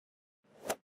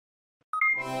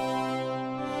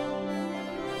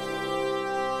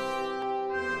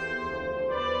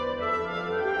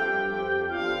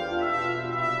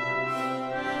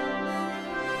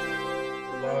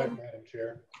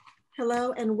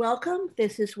and welcome.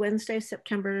 This is Wednesday,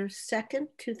 September 2nd,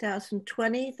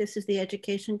 2020. This is the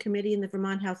Education Committee in the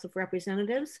Vermont House of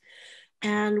Representatives.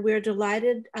 And we're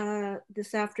delighted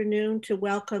this afternoon to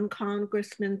welcome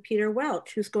Congressman Peter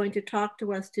Welch, who's going to talk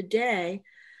to us today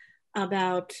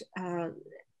about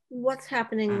what's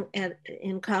happening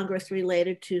in Congress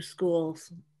related to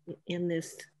schools in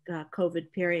this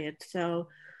COVID period. So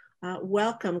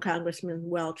welcome, Congressman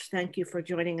Welch. Thank you for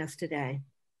joining us today.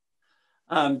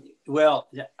 Well,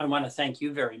 I want to thank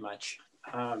you very much.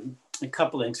 A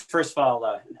couple things. First of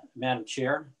all, Madam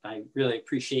Chair, I really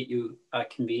appreciate you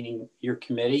convening your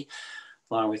committee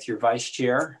along with your Vice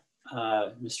Chair,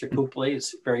 Mr. Copley.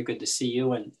 It's very good to see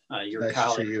you and your colleague.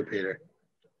 Nice to see you, Peter.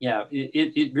 Yeah,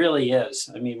 it really is.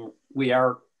 I mean, we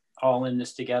are all in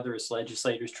this together as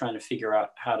legislators trying to figure out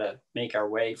how to make our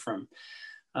way from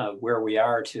where we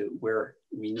are to where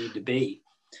we need to be.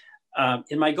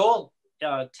 And my goal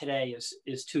today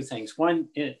is two things. One,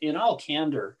 in all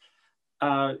candor,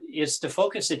 is to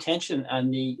focus attention on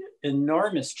the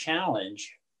enormous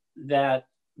challenge that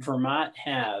Vermont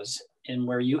has and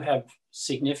where you have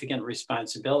significant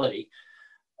responsibility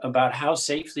about how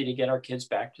safely to get our kids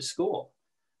back to school.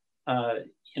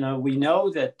 We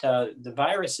know that the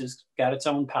virus has got its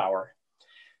own power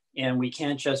and we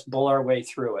can't just bull our way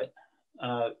through it.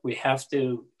 We have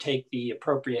to take the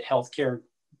appropriate healthcare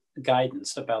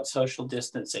guidance about social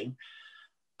distancing.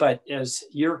 But as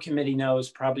your committee knows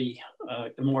probably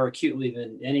more acutely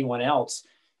than anyone else,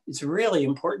 it's really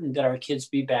important that our kids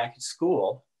be back at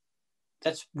school.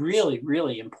 That's really,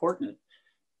 really important.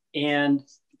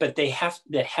 But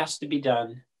that has to be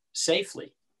done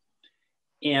safely.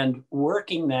 And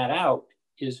working that out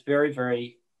is very,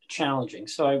 very challenging.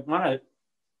 So I want to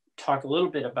talk a little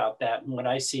bit about that and what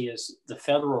I see as the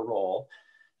federal role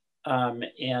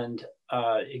and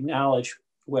acknowledge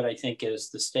what I think is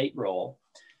the state role.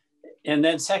 And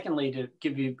then secondly, to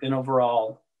give you an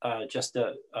overall, just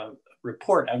a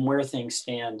report on where things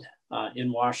stand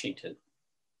in Washington.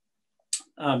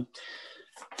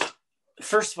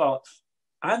 First of all,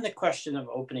 on the question of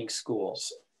opening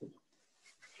schools,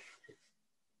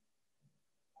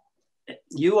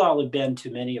 you all have been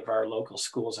to many of our local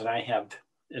schools, and I have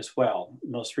as well,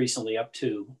 most recently up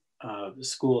to the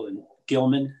school in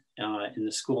Gilman, in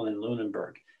the school in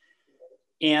Lunenburg.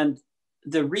 And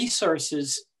the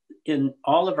resources in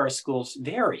all of our schools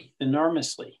vary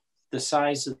enormously. The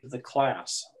size of the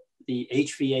class, the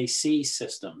HVAC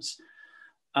systems,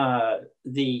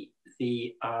 the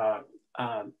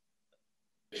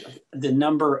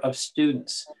number of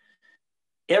students.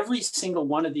 Every single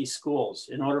one of these schools,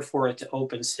 in order for it to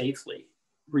open safely,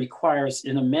 requires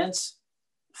an immense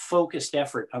focused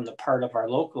effort on the part of our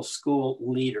local school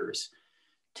leaders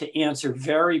to answer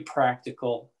very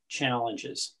practical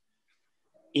challenges.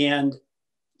 And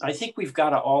I think we've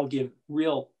got to all give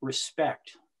real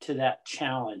respect to that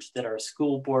challenge that our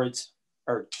school boards,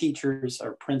 our teachers,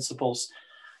 our principals,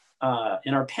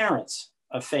 and our parents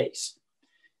face.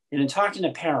 And in talking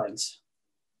to parents,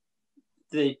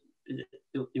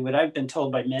 what I've been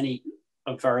told by many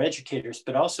of our educators,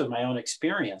 but also my own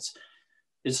experience,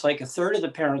 is like a third of the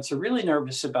parents are really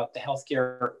nervous about the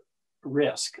healthcare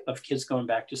risk of kids going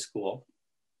back to school,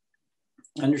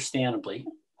 understandably.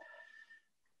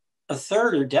 A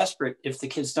third are desperate if the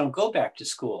kids don't go back to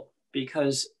school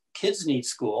because kids need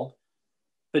school,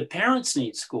 but parents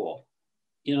need school.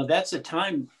 That's a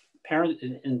time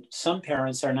and some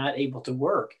parents are not able to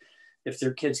work if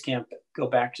their kids can't go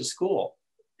back to school.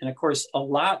 And of course, a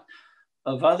lot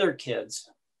of other kids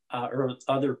or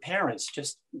other parents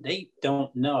they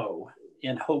don't know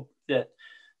and hope that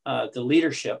the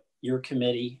leadership, your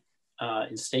committee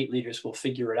and state leaders will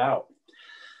figure it out.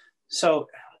 So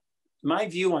my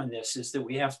view on this is that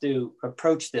we have to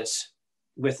approach this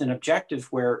with an objective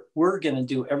where we're going to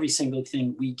do every single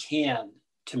thing we can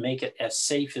to make it as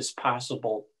safe as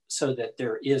possible so that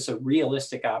there is a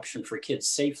realistic option for kids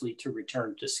safely to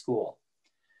return to school.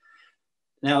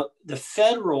 Now, the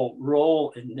federal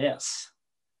role in this,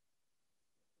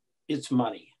 it's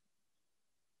money.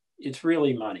 It's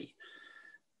really money.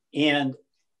 And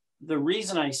the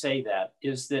reason I say that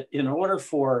is that in order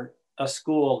for a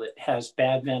school that has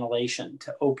bad ventilation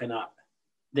to open up,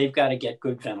 they've got to get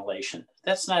good ventilation.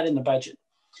 That's not in the budget.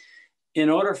 In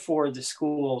order for the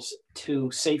schools to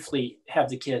safely have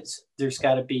the kids, there's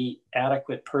got to be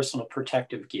adequate personal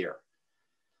protective gear.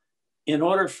 In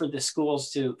order for the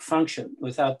schools to function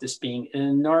without this being an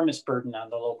enormous burden on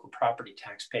the local property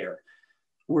taxpayer,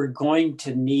 we're going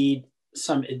to need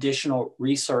some additional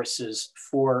resources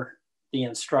for the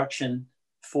instruction,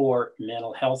 for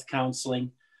mental health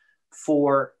counseling,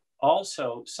 for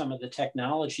also some of the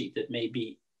technology that may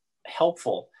be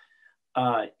helpful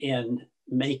in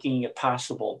making it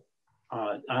possible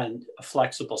on a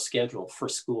flexible schedule for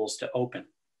schools to open.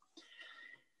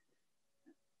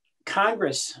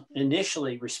 Congress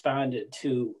initially responded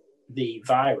to the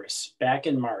virus back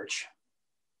in March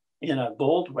in a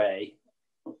bold way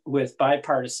with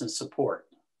bipartisan support.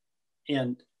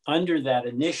 And under that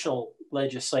initial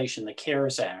legislation, the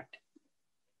CARES Act,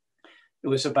 it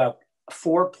was about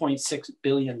 $4.6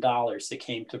 billion that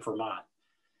came to Vermont.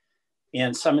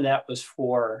 And some of that was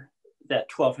for that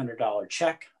 $1,200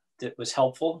 check that was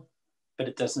helpful, but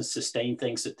it doesn't sustain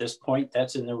things at this point.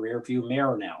 That's in the rearview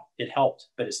mirror now. It helped,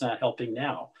 but it's not helping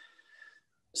now.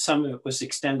 Some of it was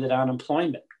extended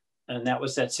unemployment, and that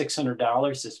was that $600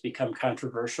 that's become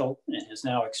controversial and has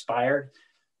now expired.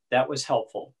 That was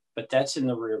helpful, but that's in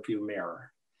the rearview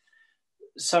mirror.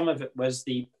 Some of it was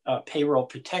the payroll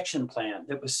protection plan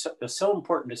that was so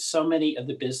important to so many of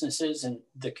the businesses and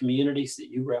the communities that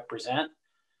you represent.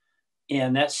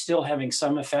 And that's still having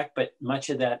some effect, but much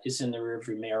of that is in the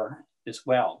rearview mirror as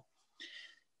well.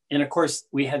 And of course,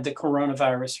 we had the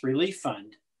coronavirus relief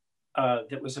fund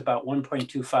that was about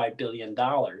 $1.25 billion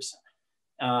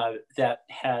that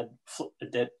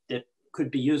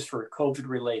could be used for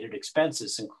COVID-related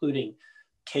expenses, including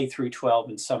K through 12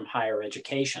 and some higher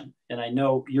education. And I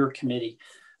know your committee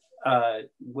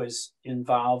was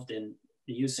involved in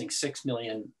using $6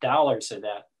 million of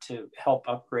that to help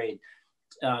upgrade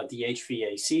the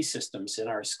HVAC systems in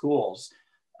our schools,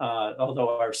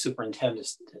 although our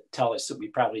superintendents tell us that we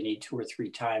probably need 2 or 3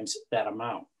 times that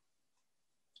amount.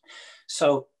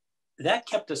 So that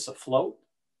kept us afloat.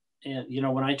 And you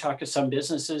know, when I talk to some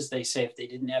businesses, they say if they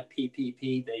didn't have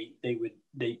PPP,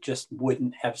 they just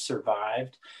wouldn't have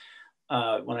survived.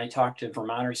 When I talk to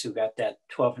Vermonters who got that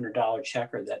 $1,200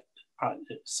 check, or that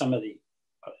some of the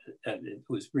it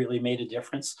was really made a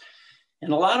difference.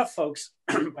 And a lot of folks,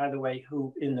 by the way,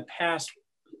 who in the past,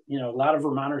 you know, a lot of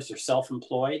Vermonters are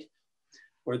self-employed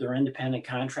or they're independent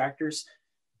contractors.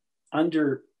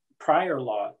 Under prior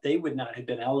law, they would not have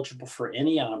been eligible for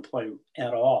any unemployment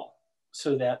at all.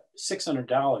 So that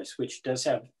 $600, which does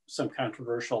have some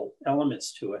controversial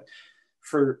elements to it,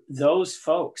 for those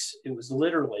folks, it was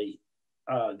literally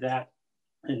that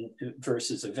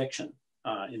versus eviction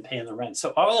in paying the rent.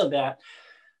 So all of that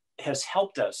has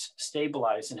helped us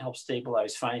stabilize and help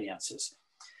stabilize finances.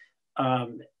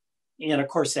 And of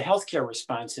course, the healthcare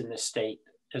response in this state,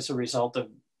 as a result of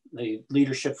the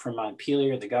leadership from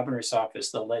Montpelier, the governor's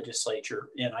office, the legislature,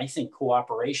 and I think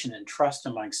cooperation and trust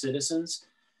among citizens,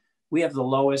 we have the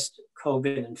lowest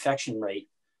COVID infection rate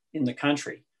in the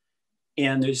country.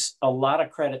 And there's a lot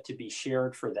of credit to be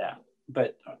shared for that.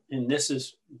 But, and this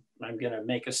is, I'm going to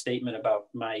make a statement about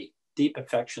my deep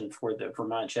affection for the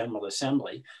Vermont General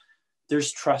Assembly.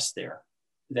 There's trust there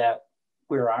that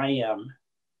where I am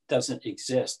doesn't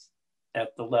exist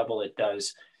at the level it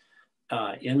does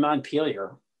in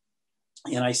Montpelier.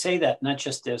 And I say that not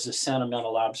just as a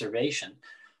sentimental observation,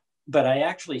 but I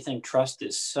actually think trust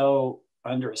is so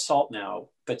under assault now,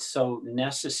 but so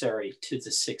necessary to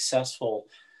the successful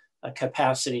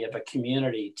capacity of a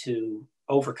community to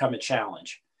overcome a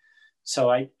challenge.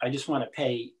 So I just want to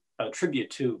pay a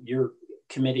tribute to your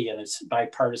committee and its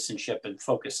bipartisanship and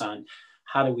focus on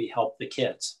how do we help the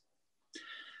kids.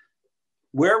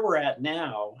 Where we're at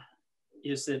now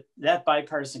is that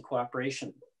bipartisan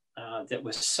cooperation that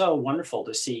was so wonderful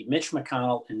to see Mitch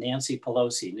McConnell and Nancy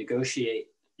Pelosi negotiate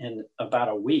in about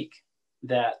a week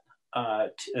that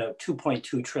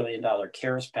 $2.2 trillion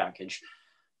CARES package.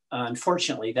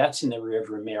 Unfortunately, that's in the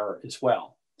rearview mirror as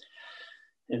well.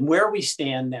 And where we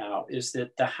stand now is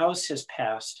that the House has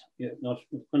passed,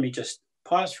 let me just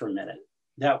pause for a minute.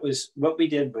 That was, what we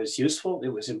did was useful, it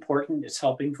was important, it's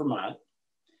helping Vermont,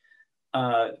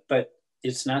 but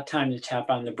it's not time to tap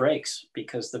on the brakes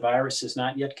because the virus is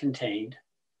not yet contained.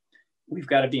 We've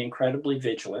got to be incredibly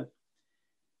vigilant.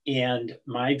 And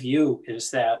my view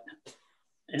is that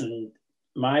in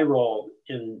my role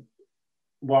in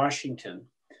Washington,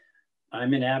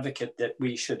 I'm an advocate that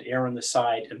we should err on the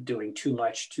side of doing too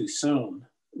much too soon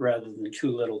rather than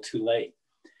too little too late.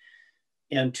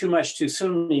 And too much too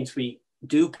soon means we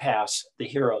do pass the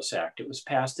HEROES Act. It was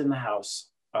passed in the House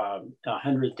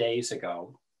 100 days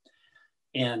ago.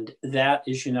 And that,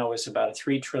 as you know, is about a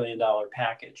 $3 trillion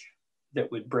package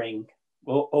that would bring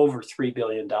over $3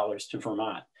 billion to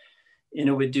Vermont. And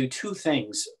it would do 2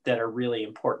 things that are really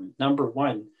important. Number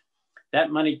one,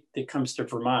 that money that comes to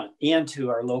Vermont and to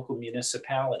our local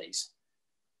municipalities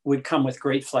would come with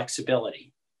great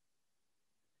flexibility.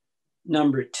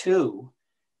 Number 2,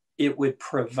 it would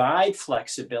provide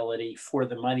flexibility for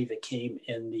the money that came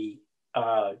in the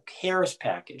CARES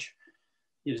package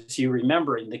as you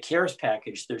remember, in the CARES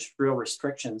package, there's real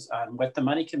restrictions on what the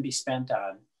money can be spent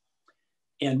on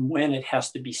and when it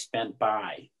has to be spent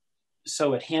by.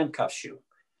 So it handcuffs you.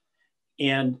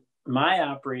 And my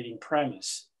operating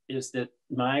premise is that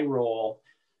my role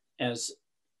as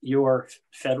your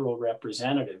federal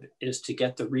representative is to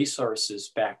get the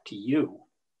resources back to you.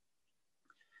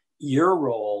 Your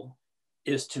role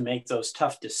is to make those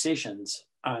tough decisions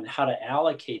on how to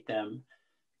allocate them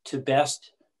to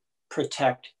best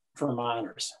protect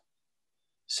Vermonters.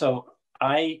 So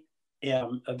I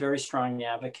am a very strong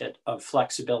advocate of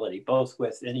flexibility, both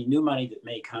with any new money that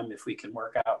may come if we can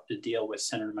work out the deal with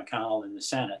Senator McConnell in the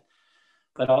Senate,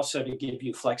 but also to give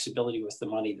you flexibility with the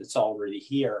money that's already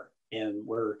here and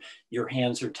where your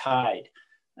hands are tied.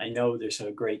 I know there's a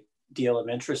great deal of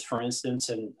interest, for instance,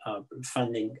 in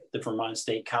funding the Vermont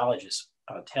State Colleges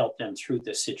to help them through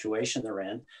this situation they're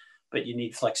in, but you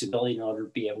need flexibility in order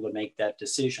to be able to make that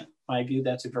decision. My view,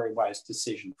 that's a very wise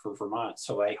decision for Vermont.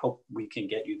 So I hope we can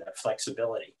get you that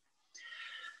flexibility.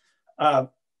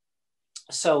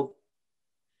 So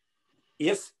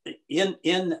if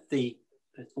in the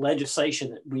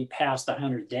legislation that we passed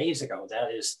 100 days ago,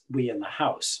 that is we in the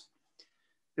House,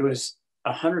 there was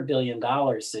 $100 billion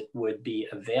that would be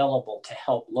available to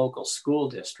help local school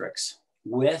districts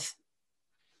with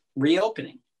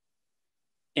reopening.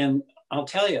 And I'll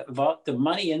tell you about the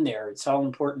money in there. It's all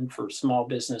important for small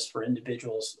business, for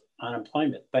individuals,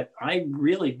 unemployment. But I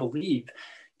really believe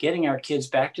getting our kids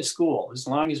back to school, as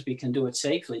long as we can do it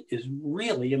safely, is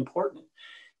really important.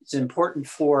 It's important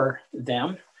for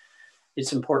them.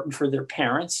 It's important for their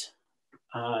parents.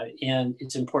 And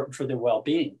it's important for their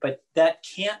well-being. But that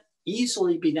can't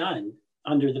easily be done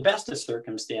under the best of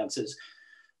circumstances.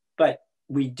 But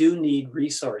we do need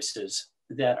resources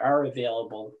that are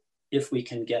available if we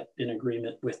can get an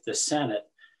agreement with the Senate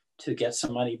to get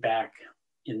some money back,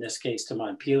 in this case to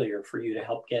Montpelier, for you to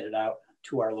help get it out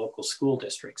to our local school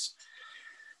districts.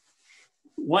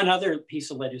 One other piece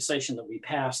of legislation that we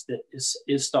passed that is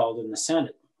stalled in the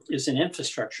Senate is an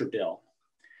infrastructure bill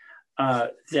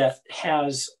that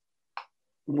has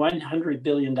 $100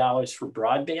 billion for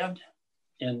broadband.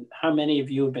 And how many of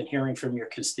you have been hearing from your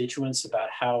constituents about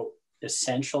how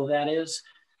essential that is?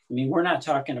 I mean, we're not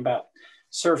talking about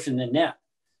surfing the net.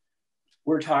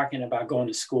 We're talking about going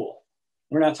to school.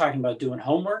 We're not talking about doing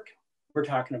homework. We're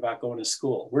talking about going to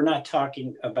school. We're not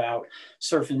talking about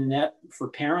surfing the net for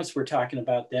parents. We're talking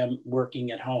about them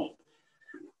working at home.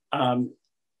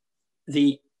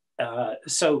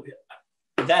 So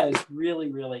that is really,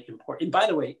 really important. And by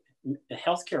the way, the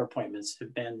healthcare appointments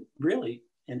have been really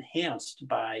enhanced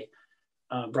by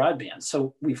broadband.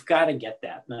 So we've got to get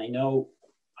that. And I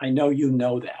know you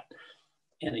know that.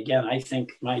 And again, I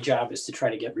think my job is to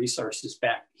try to get resources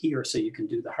back here so you can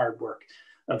do the hard work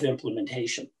of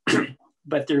implementation.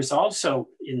 But there's also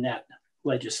in that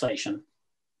legislation,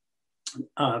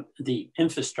 the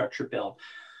infrastructure bill,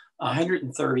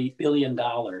 $130 billion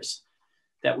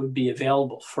that would be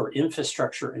available for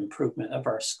infrastructure improvement of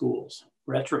our schools,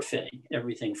 retrofitting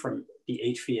everything from the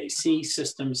HVAC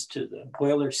systems to the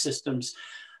boiler systems,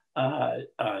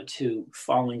 to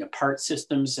falling apart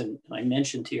systems. And I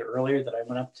mentioned to you earlier that I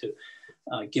went up to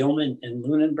Gilman and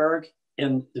Lunenburg,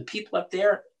 and the people up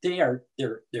there, they're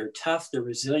tough, they're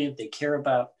resilient, they care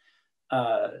about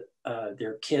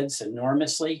their kids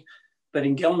enormously. But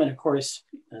in Gilman, of course,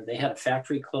 they had a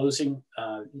factory closing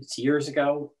it's years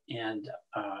ago, and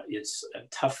it's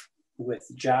tough with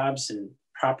jobs, and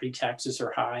property taxes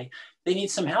are high. They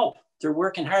need some help. They're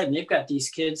working hard, and they've got these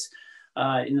kids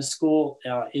in the school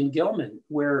in Gilman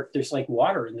where there's like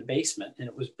water in the basement, and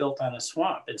it was built on a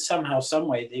swamp. And somehow, some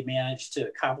way, they managed to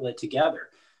cobble it together.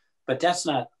 But that's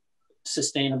not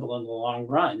sustainable in the long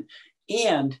run.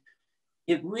 And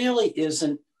it really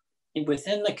isn't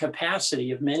within the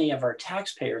capacity of many of our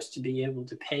taxpayers to be able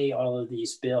to pay all of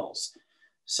these bills.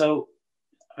 So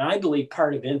I believe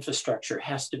part of infrastructure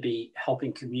has to be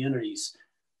helping communities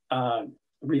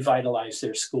revitalize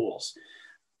their schools.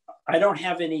 I don't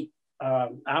have any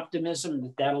optimism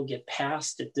that that'll get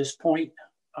passed at this point,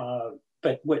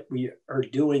 but what we are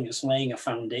doing is laying a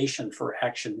foundation for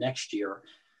action next year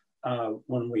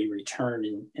when we return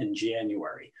in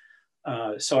January.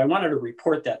 So I wanted to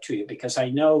report that to you because I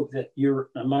know that you're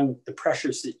among the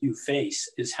pressures that you face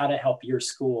is how to help your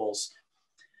schools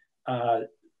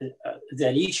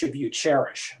that each of you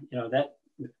cherish. You know, that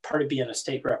part of being a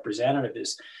state representative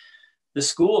is the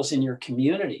schools in your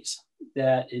communities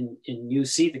that you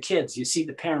see the kids, you see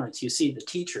the parents, you see the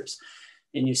teachers,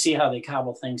 and you see how they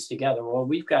cobble things together. Well,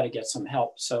 we've got to get some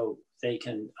help so they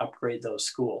can upgrade those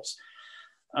schools.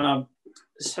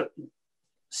 So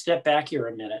step back here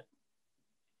a minute.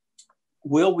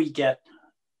 will we get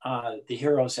the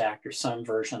HEROES Act or some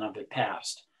version of it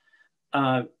passed?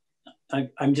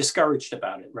 I'm discouraged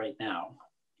about it right now.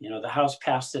 You know, the House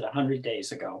passed it 100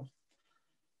 days ago.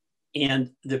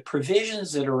 And the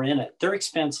provisions that are in it, they're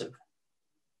expensive.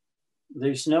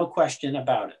 There's no question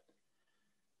about it.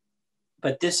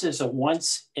 But this is a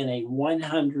once in a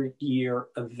 100-year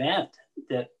event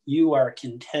that you are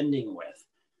contending with,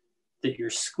 that your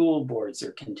school boards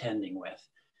are contending with.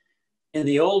 In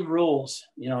the old rules,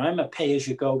 you know, I'm a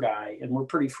pay-as-you-go guy, and we're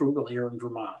pretty frugal here in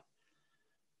Vermont.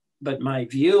 But my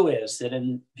view is that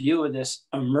in view of this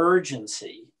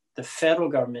emergency, the federal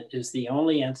government is the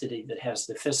only entity that has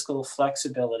the fiscal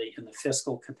flexibility and the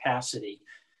fiscal capacity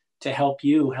to help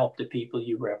you help the people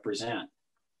you represent.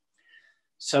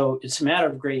 So it's a matter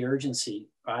of great urgency,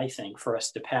 I think, for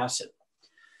us to pass it.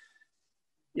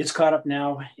 It's caught up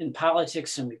now in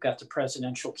politics, and we've got the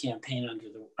presidential campaign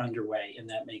underway, and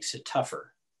that makes it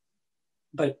tougher.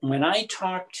 But when I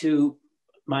talk to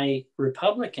my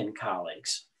Republican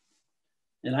colleagues,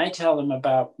 and I tell them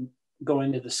about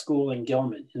going to the school in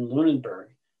Gilman, in Lunenburg,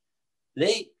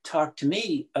 they talk to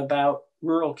me about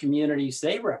rural communities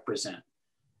they represent,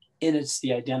 and it's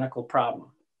the identical problem.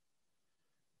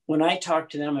 When I talk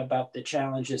to them about the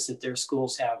challenges that their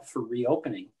schools have for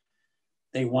reopening,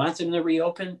 they want them to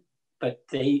reopen, but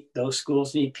those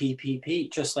schools need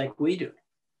PPP, just like we do.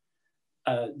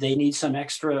 They need some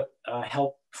extra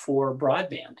help for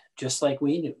broadband, just like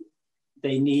we do.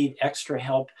 They need extra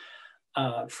help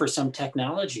for some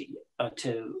technology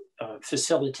to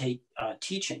facilitate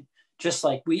teaching, just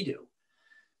like we do.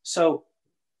 So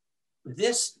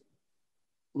this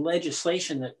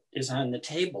legislation that is on the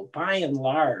table, by and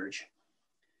large,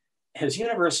 has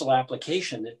universal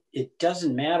application. It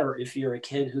doesn't matter if you're a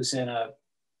kid who's in a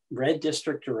red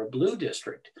district or a blue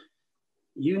district,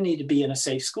 you need to be in a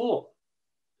safe school.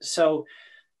 So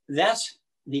that's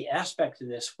the aspect of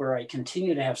this where I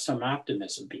continue to have some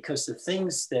optimism, because the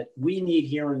things that we need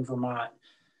here in Vermont,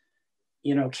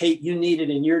 you know, Kate, you need it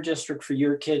in your district for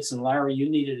your kids, and Larry, you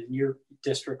need it in your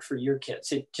district for your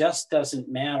kids. It just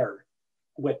doesn't matter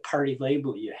what party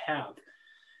label you have.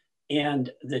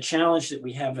 And the challenge that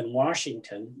we have in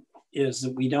Washington is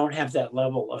that we don't have that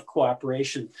level of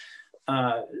cooperation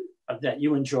that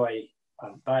you enjoy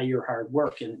by your hard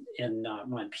work in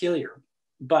Montpelier.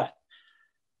 But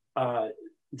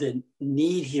the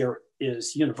need here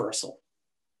is universal.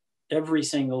 Every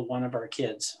single one of our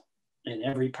kids in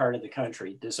every part of the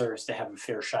country deserves to have a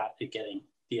fair shot at getting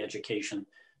the education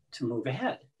to move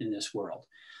ahead in this world.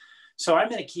 So I'm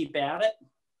going to keep at it,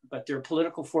 but there are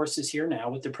political forces here now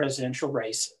with the presidential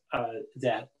race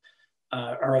that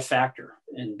are a factor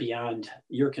and beyond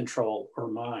your control or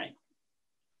mine.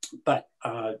 But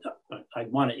I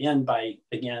want to end by,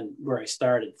 again, where I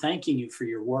started, thanking you for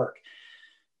your work.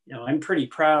 You know, I'm pretty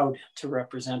proud to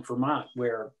represent Vermont,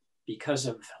 where because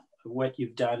of what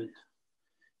you've done,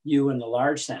 you in the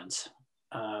large sense,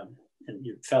 and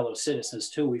your fellow citizens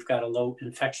too, we've got a low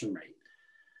infection rate.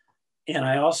 And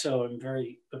I also am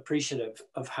very appreciative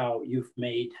of how you've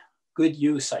made good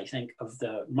use, I think, of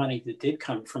the money that did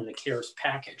come from the CARES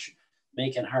package,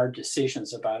 making hard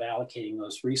decisions about allocating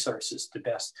those resources to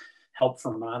best help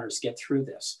Vermonters get through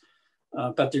this.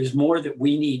 But there's more that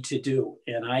we need to do.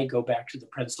 And I go back to the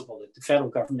principle that the federal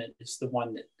government is the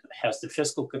one that has the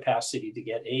fiscal capacity to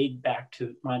get aid back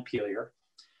to Montpelier,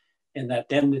 and that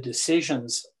then the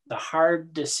decisions, the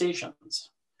hard decisions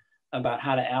about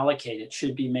how to allocate it,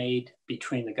 should be made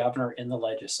between the governor and the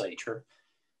legislature.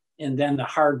 And then the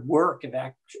hard work of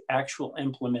actual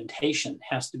implementation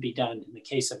has to be done, in the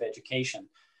case of education,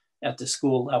 at the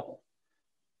school level.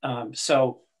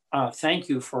 So thank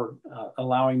you for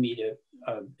allowing me to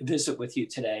visit with you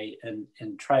today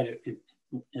and try to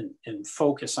and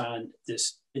focus on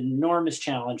this enormous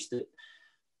challenge that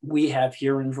we have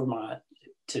here in Vermont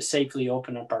to safely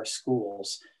open up our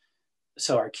schools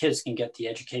so our kids can get the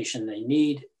education they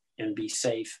need and be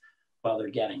safe while they're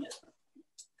getting it.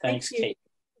 Thanks, Kate.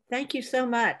 Thank you so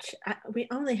much. We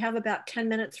only have about 10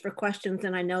 minutes for questions,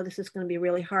 and I know this is going to be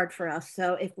really hard for us.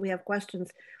 So if we have questions,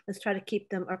 let's try to keep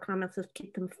them, or comments, let's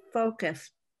keep them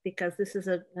focused, because this is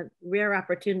a rare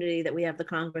opportunity that we have the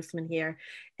Congressman here.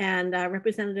 And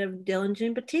Representative Dylan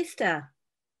Jean-Baptista.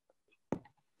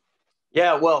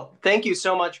 Yeah, well, thank you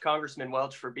so much, Congressman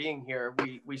Welch, for being here.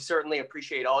 We certainly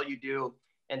appreciate all you do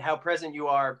and how present you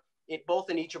are, both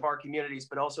in each of our communities,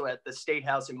 but also at the State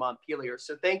House in Montpelier.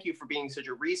 So thank you for being such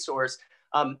a resource.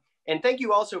 And thank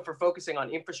you also for focusing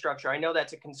on infrastructure. I know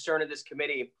that's a concern of this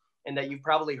committee, and that you've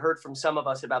probably heard from some of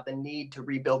us about the need to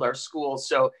rebuild our schools.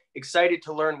 So excited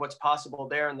to learn what's possible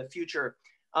there in the future.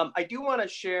 I do want to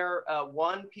share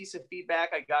one piece of feedback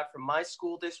I got from my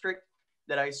school district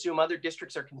that I assume other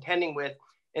districts are contending with.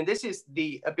 And this is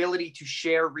the ability to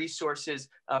share resources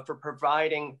for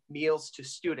providing meals to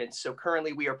students. So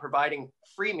currently we are providing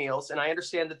free meals. And I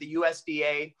understand that the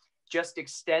USDA just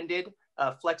extended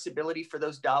flexibility for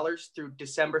those dollars through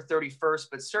December 31st.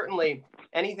 But certainly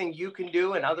anything you can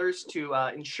do and others to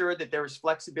ensure that there is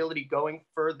flexibility going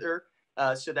further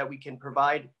so that we can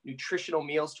provide nutritional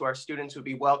meals to our students would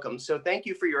be welcome. So thank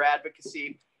you for your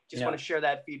advocacy. Just want to share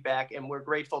that feedback, and we're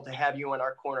grateful to have you in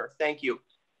our corner. Thank you.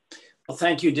 Well,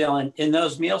 thank you, Dylan. And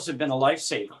those meals have been a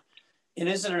lifesaver. And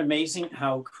isn't it amazing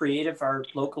how creative our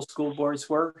local school boards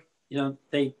were? You know,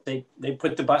 they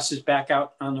put the buses back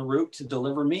out on the route to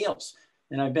deliver meals.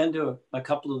 And I've been to a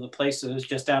couple of the places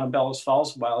just down in Bellows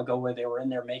Falls a while ago where they were in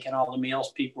there making all the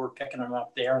meals. People were picking them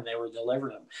up there and they were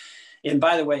delivering them. And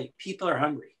by the way, people are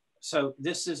hungry. So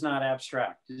this is not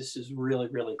abstract. This is really,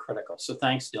 really critical. So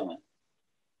thanks, Dylan.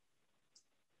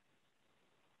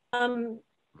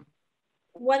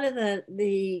 One of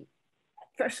the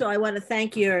first of all, I want to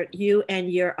thank you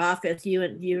and your office.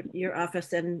 Your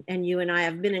office and you and I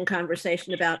have been in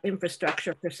conversation about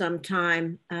infrastructure for some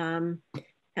time,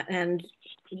 and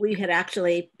we had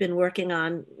actually been working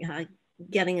on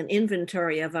getting an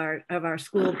inventory of our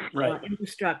school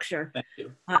infrastructure. Thank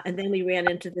you. And then we ran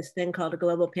into this thing called a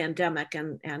global pandemic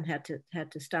and had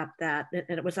to stop that.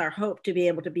 And it was our hope to be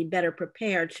able to be better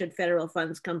prepared should federal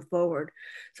funds come forward.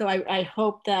 So I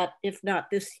hope that if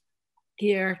not this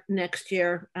year, next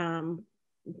year, that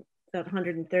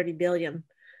 130 billion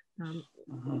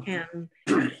can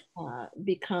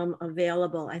become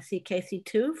available. I see Casey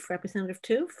Toof, Representative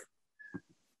Toof.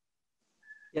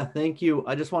 Yeah, thank you.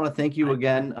 I just want to thank you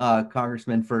again,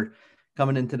 Congressman, for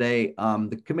coming in today.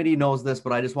 The committee knows this,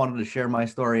 but I just wanted to share my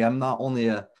story. I'm not only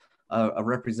a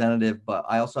representative, but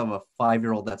I also have a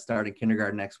 5-year-old that's starting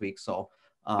kindergarten next week. So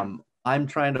I'm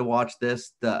trying to watch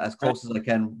this as close as I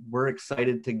can. We're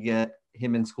excited to get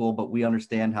him in school, but we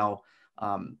understand how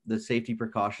the safety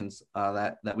precautions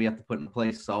that we have to put in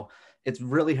place. So it's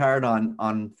really hard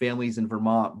on families in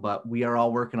Vermont, but we are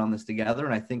all working on this together.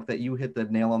 And I think that you hit the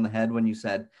nail on the head when you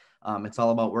said it's all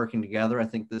about working together. I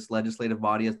think this legislative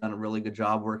body has done a really good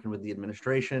job working with the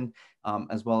administration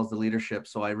as well as the leadership.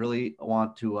 So I really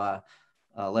want to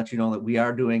let you know that we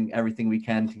are doing everything we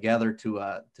can together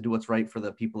to do what's right for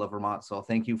the people of Vermont. So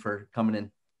thank you for coming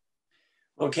in.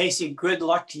 Well, Casey, good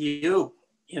luck to you.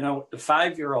 You know, the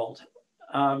 5-year-old.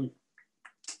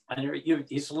 I know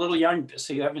he's a little young,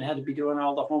 so you haven't had to be doing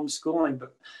all the homeschooling,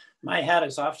 but my hat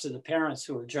is off to the parents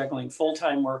who are juggling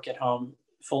full-time work at home,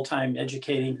 full-time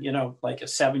educating, you know, like a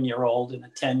 7-year-old and a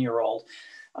 10-year-old.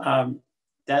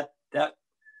 That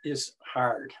is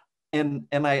hard. And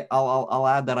I'll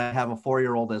add that I have a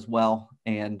 4-year-old as well.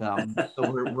 And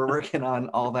so we're working on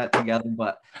all that together.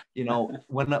 But, you know,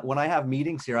 when I have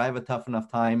meetings here, I have a tough enough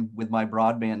time with my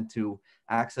broadband to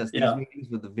access these meetings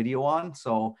with the video on.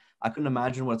 So I couldn't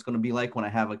imagine what it's going to be like when I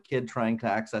have a kid trying to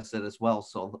access it as well.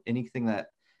 So anything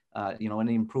that, you know,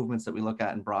 any improvements that we look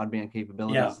at in broadband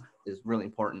capabilities is really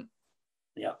important.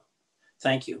 Yeah.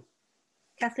 Thank you.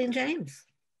 Kathleen James.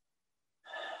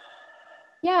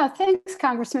 Yeah, thanks,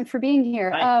 Congressman, for being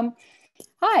here.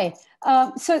 Hi.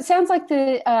 So it sounds like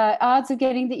the odds of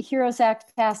getting the HEROES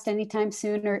Act passed anytime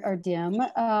soon are dim.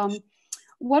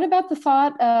 What about the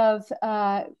thought of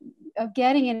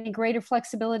getting any greater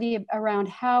flexibility around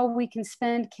how we can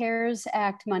spend CARES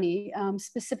Act money,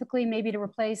 specifically maybe to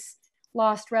replace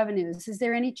lost revenues? Is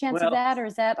there any chance of that, or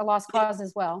is that a lost cause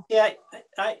as well? Yeah,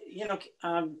 you know,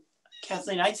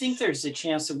 Kathleen, I think there's a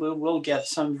chance that we'll get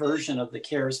some version of the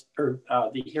CARES or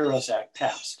the HEROES Act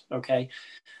passed. Okay,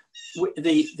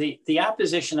 the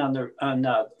opposition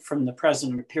from the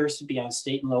president appears to be on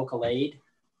state and local aid,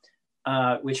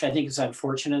 which I think is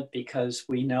unfortunate because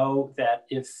we know that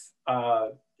if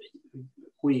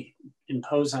we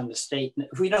impose on the state,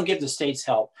 if we don't give the states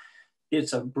help,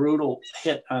 it's a brutal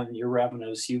hit on your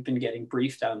revenues. You've been getting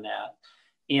briefed on that.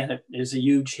 And it is a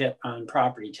huge hit on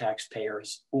property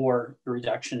taxpayers or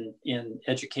reduction in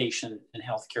education and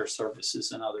healthcare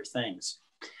services and other things.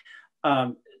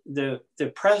 The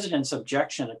president's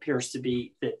objection appears to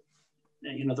be that,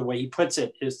 you know, the way he puts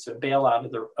it is to bail out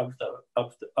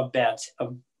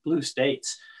of blue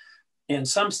states. And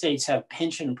some states have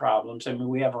pension problems. I mean,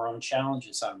 we have our own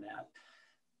challenges on that.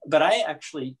 But I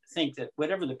actually think that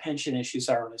whatever the pension issues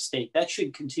are in a state, that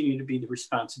should continue to be the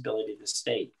responsibility of the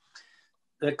state.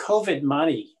 The COVID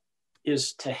money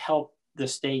is to help the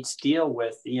states deal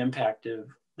with the impact of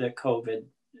the COVID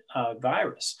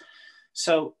virus.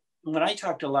 So when I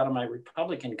talk to a lot of my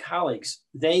Republican colleagues,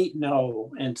 they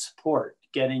know and support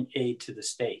getting aid to the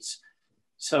states.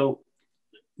 So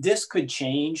this could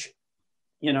change,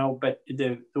 you know, but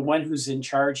the one who's in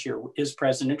charge here is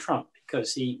President Trump,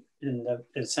 because he and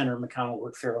Senator McConnell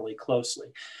work fairly closely.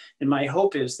 And my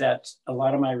hope is that a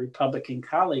lot of my Republican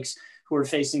colleagues who are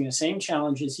facing the same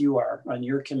challenges you are on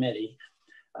your committee,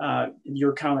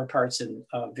 your counterparts in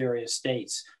various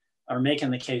states, are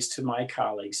making the case to my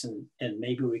colleagues, and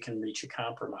maybe we can reach a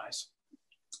compromise.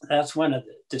 That's one of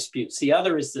the disputes. The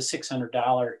other is the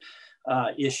 $600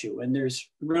 issue, and there's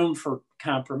room for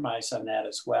compromise on that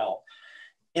as well.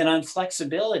 And on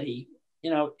flexibility,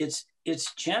 you know, it's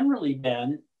generally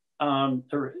been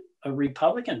a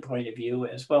Republican point of view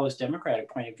as well as Democratic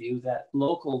point of view that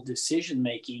local decision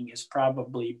making is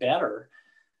probably better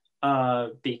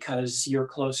because you're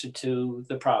closer to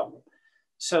the problem.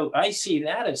 So I see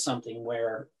that as something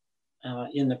where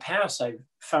in the past I've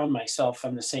found myself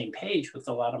on the same page with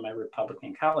a lot of my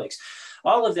Republican colleagues.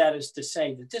 All of that is to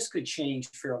say that this could change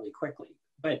fairly quickly,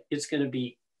 but it's going to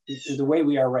be the way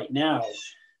we are right now.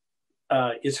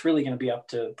 It's really going to be up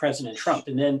to President Trump.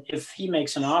 And then if he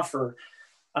makes an offer,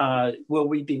 will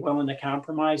we be willing to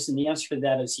compromise? And the answer to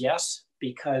that is yes,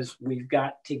 because we've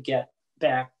got to get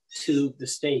back to the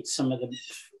states some of the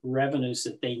revenues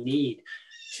that they need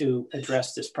to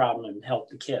address this problem and help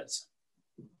the kids.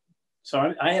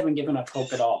 So I haven't given up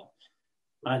hope at all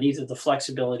on either the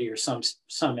flexibility or some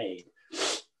aid.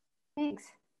 Thanks.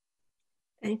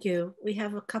 Thank you. We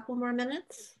have a couple more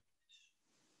minutes.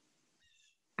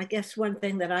 I guess one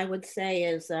thing that I would say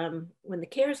is when the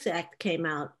CARES Act came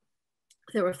out,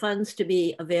 there were funds to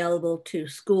be available to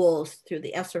schools through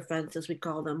the ESSER funds, as we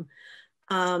call them,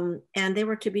 and they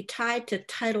were to be tied to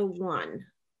Title I.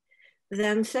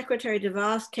 Then Secretary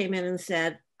DeVos came in and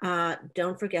said,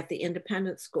 don't forget the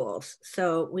independent schools.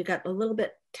 So we got a little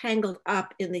bit tangled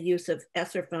up in the use of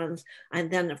ESSER funds.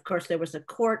 And then, of course, there was a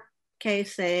court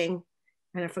case saying,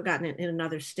 and I've forgotten it, in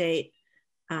another state,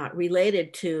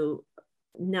 related to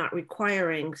not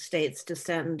requiring states to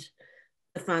send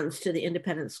the funds to the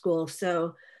independent schools.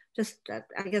 So just,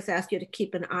 I guess, ask you to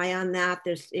keep an eye on that.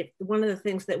 One of the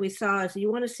things that we saw is, you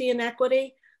want to see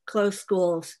inequity, close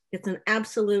schools. It's an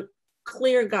absolute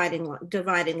clear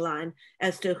dividing line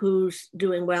as to who's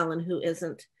doing well and who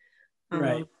isn't.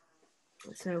 Right.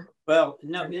 So. Well,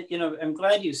 no, you know, I'm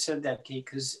glad you said that, Kate,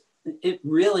 because it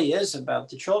really is about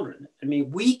the children. I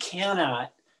mean, we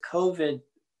cannot, COVID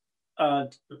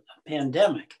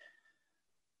pandemic,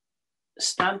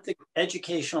 stunt the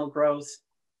educational growth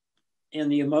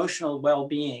and the emotional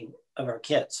well-being of our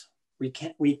kids. We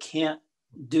can't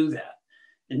do that.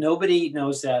 And nobody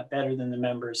knows that better than the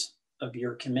members of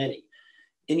your committee.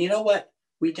 And you know what?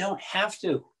 We don't have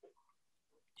to.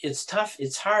 It's tough,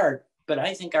 it's hard, but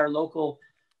I think our local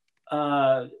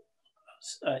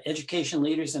education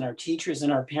leaders and our teachers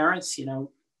and our parents, you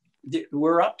know,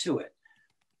 we're up to it.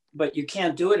 But you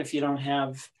can't do it if you don't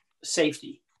have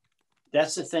safety.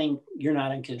 That's the thing you're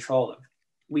not in control of.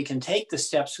 We can take the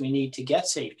steps we need to get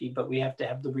safety, but we have to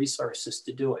have the resources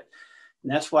to do it.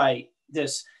 And that's why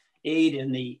this aid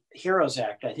in the HEROES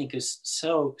Act, I think, is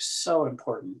so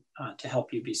important to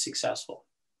help you be successful.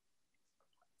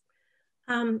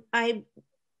 I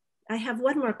have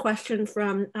one more question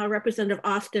from Representative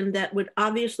Austin that would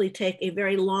obviously take a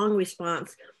very long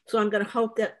response. So I'm going to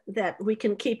hope that we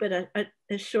can keep it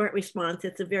a short response.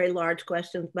 It's a very large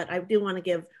question, but I do want to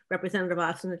give Representative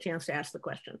Austin a chance to ask the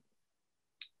question.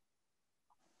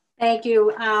 Thank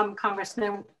you,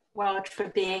 Congressman Welch, for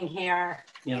being here.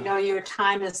 Yeah. I know your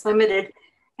time is limited.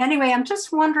 Anyway, I'm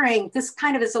just wondering, this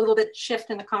kind of is a little bit shift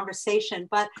in the conversation,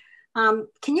 but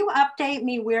can you update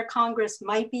me where Congress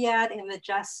might be at in the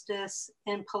Justice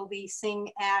and Policing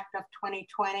Act of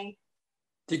 2020?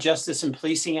 The Justice and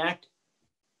Policing Act?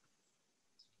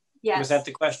 Yes. Was that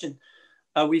the question?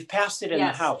 We've passed it in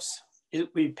Yes. the House.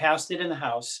 We've passed it in the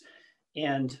House,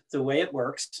 and the way it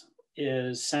works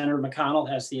is Senator McConnell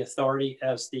has the authority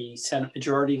as the Senate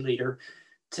Majority Leader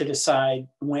to decide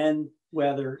when,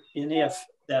 whether, and if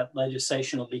that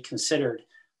legislation will be considered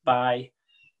by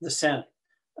the Senate.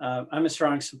 I'm a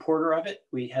strong supporter of it.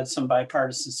 We had some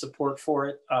bipartisan support for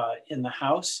it in the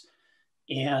House.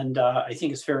 And I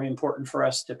think it's very important for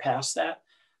us to pass that.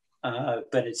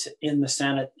 But it's in the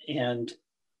Senate, and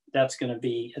that's going to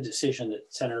be a decision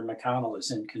that Senator McConnell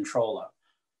is in control of.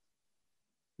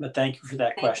 But thank you for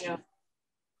that question.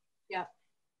 Yeah.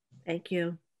 Thank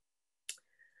you.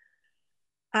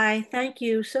 I thank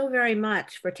you so very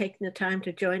much for taking the time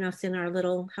to join us in our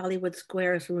little Hollywood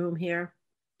Squares room here.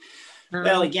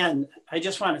 Well, again, I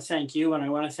just want to thank you, and I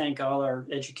want to thank all our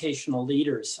educational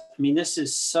leaders. I mean, this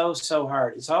is so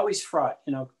hard. It's always fraught.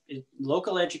 You know,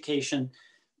 local education,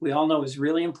 we all know, is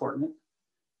really important.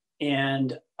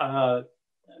 And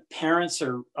parents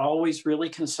are always really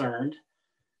concerned,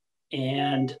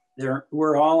 and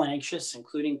we're all anxious,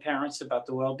 including parents, about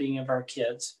the well-being of our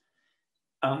kids.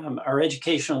 Our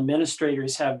educational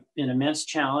administrators have an immense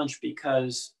challenge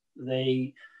because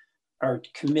they are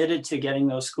committed to getting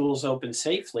those schools open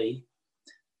safely,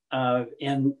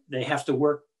 and they have to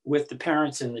work with the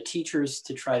parents and the teachers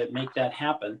to try to make that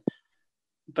happen.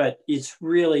 But it's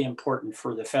really important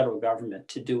for the federal government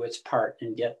to do its part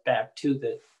and get back to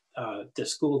the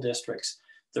school districts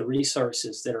the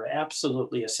resources that are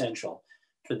absolutely essential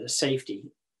for the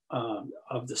safety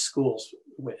of the schools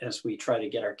as we try to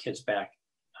get our kids back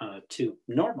to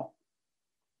normal.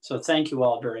 So thank you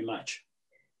all very much.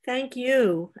 Thank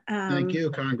you. Thank you,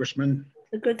 Congressman.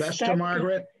 A good Best start. to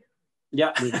Margaret.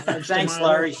 Yeah, Regards to thanks, Margaret.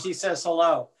 Larry. She says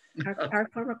hello. Our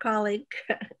former colleague,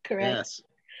 correct. Yes.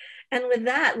 And with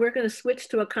that, we're going to switch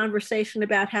to a conversation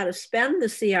about how to spend the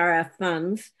CRF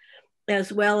funds,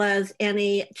 as well as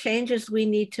any changes we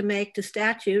need to make to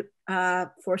statute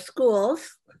for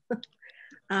schools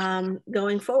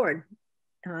going forward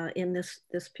in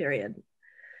this period.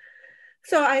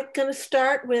 So I'm going to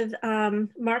start with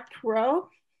Mark Perot,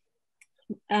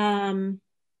 and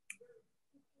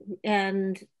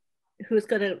who's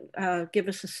going to give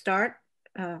us a start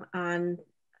on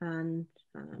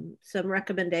some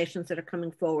recommendations that are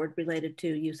coming forward related to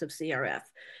use of CRF.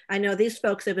 I know these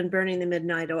folks have been burning the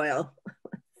midnight oil,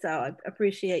 so I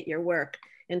appreciate your work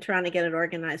in trying to get it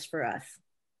organized for us.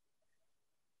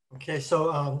 Okay,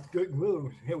 so good.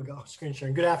 Woo, here we go. Screen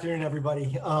sharing. Good afternoon,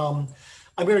 everybody. I'm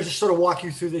going to just sort of walk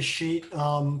you through this sheet.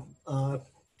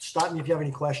 Stop me if you have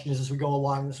any questions as we go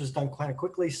along. This was done kind of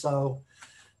quickly, so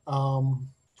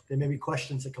there may be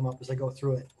questions that come up as I go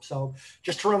through it. So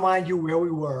just to remind you where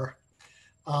we were,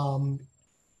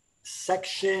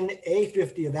 Section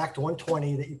A50 of Act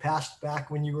 120 that you passed back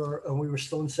when we were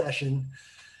still in session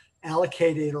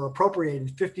allocated or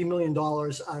appropriated $50 million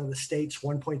out of the state's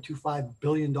 $1.25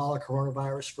 billion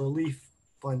coronavirus relief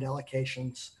fund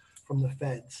allocations from the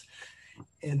feds.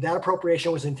 And that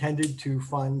appropriation was intended to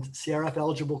fund CRF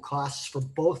eligible costs for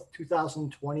both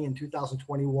 2020 and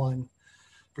 2021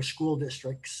 for school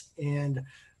districts. And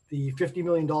the $50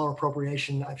 million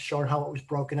appropriation, I've shown how it was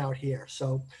broken out here.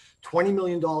 So $20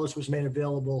 million was made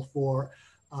available for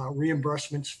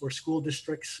reimbursements for school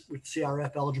districts with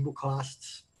CRF eligible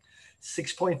costs.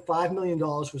 $6.5 million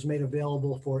was made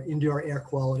available for indoor air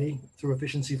quality through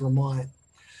Efficiency Vermont.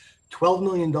 $12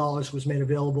 million was made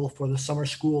available for the summer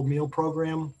school meal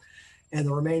program. And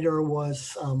the remainder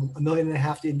was $1.5 million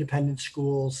to independent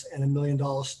schools and $1 million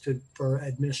for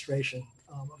administration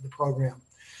of the program.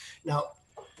 Now,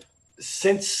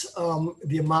 since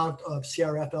the amount of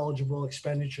CRF eligible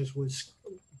expenditures was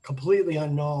completely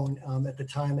unknown at the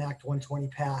time Act 120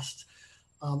 passed,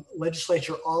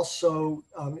 legislature also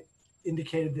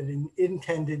indicated that it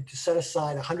intended to set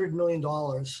aside $100 million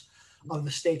of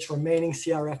the state's remaining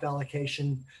CRF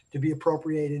allocation to be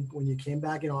appropriated when you came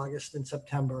back in August and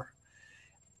September,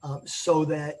 so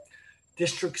that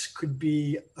districts could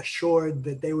be assured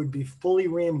that they would be fully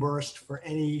reimbursed for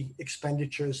any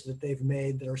expenditures that they've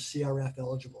made that are CRF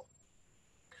eligible.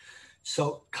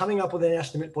 So coming up with an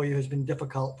estimate for you has been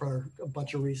difficult for a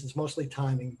bunch of reasons, mostly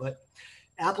timing, but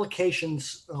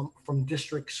applications from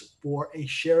districts for a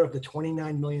share of the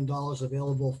 $29 million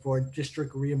available for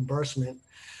district reimbursement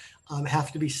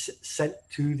have to be sent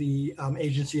to the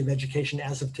Agency of Education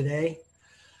as of today.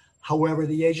 However,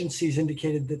 the agencies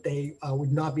indicated that they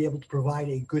would not be able to provide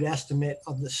a good estimate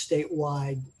of the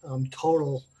statewide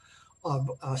total of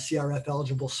CRF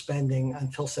eligible spending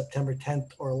until September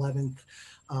 10th or 11th.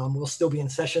 We'll still be in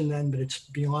session then, but it's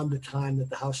beyond the time that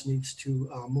the House needs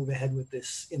to move ahead with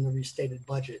this in the restated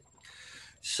budget.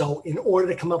 So in order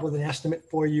to come up with an estimate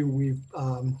for you,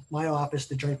 my office,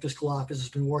 the Joint Fiscal Office, has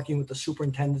been working with the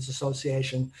Superintendents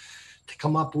Association to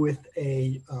come up with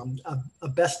a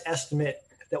best estimate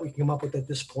that we can come up with at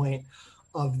this point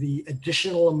of the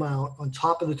additional amount on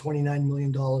top of the $29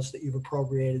 million that you've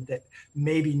appropriated that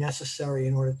may be necessary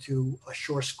in order to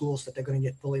assure schools that they're going to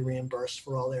get fully reimbursed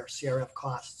for all their CRF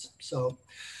costs. So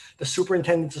the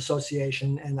Superintendents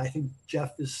Association, and I think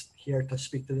Jeff is here to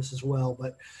speak to this as well,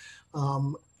 but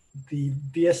the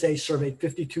VSA surveyed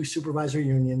 52 supervisor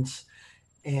unions,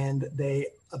 and they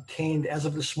obtained, as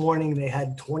of this morning, they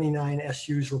had 29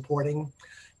 SUs reporting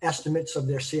estimates of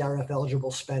their CRF eligible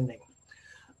spending.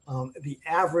 The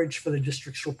average for the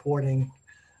district's reporting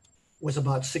was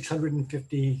about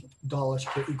 $650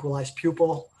 per equalized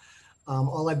pupil.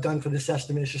 All I've done for this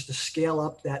estimate is just to scale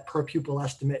up that per pupil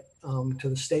estimate to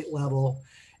the state level,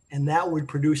 and that would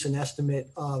produce an estimate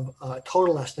of a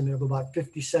total estimate of about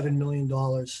 $57 million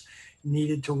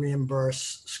needed to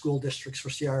reimburse school districts for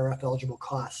CRF eligible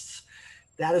costs.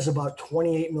 That is about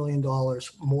 $28 million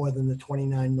more than the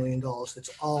 $29 million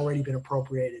that's already been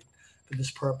appropriated for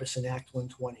this purpose in Act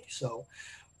 120. So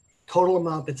total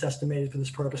amount that's estimated for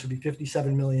this purpose would be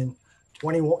 57 million.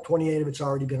 28 of it's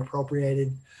already been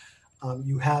appropriated.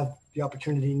 You have the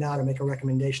opportunity now to make a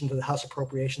recommendation to the House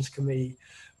Appropriations Committee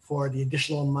for the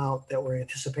additional amount that we're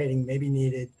anticipating may be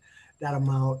needed. That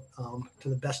amount, to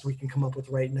the best we can come up with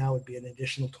right now, would be an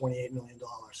additional $28 million.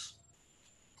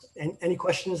 Any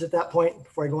questions at that point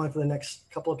before I go on to the next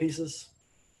couple of pieces?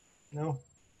 No?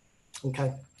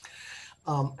 Okay.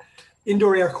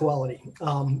 Indoor air quality.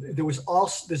 There was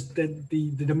also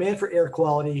the demand for air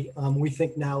quality, we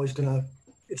think now is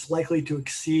it's likely to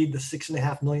exceed the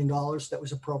 $6.5 million that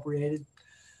was appropriated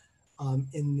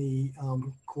in the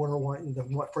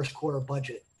first quarter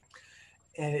budget.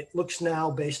 And it looks now,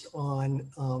 based on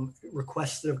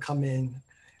requests that have come in,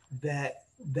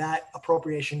 that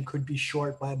appropriation could be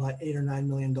short by about $8 or $9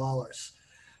 million.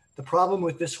 The problem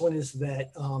with this one is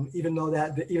that even though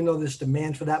there's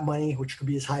demand for that money, which could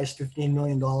be as high as $15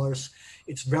 million,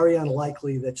 it's very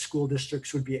unlikely that school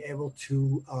districts would be able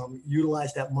to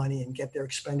utilize that money and get their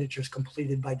expenditures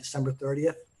completed by December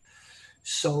 30th.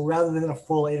 So rather than a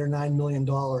full $8 or $9 million,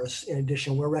 in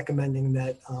addition, we're recommending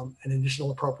that an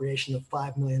additional appropriation of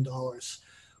 $5 million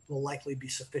will likely be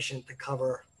sufficient to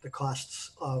cover the costs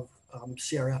of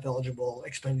CRF eligible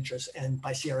expenditures. And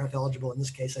by CRF eligible, in this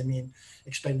case, I mean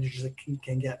expenditures that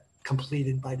can get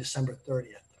completed by December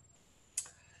 30th.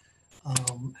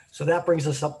 So that brings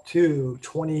us up to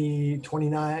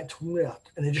 29,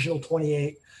 an additional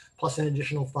 28 plus an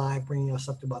additional 5, bringing us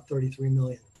up to about 33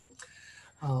 million.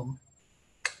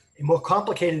 A more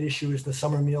complicated issue is the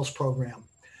summer meals program.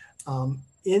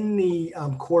 In the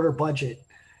quarter budget,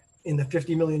 in the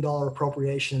 $50 million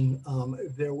appropriation,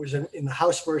 there was in the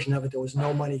House version of it, there was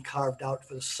no money carved out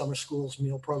for the summer schools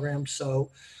meal program.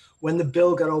 So when the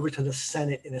bill got over to the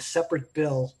Senate in a separate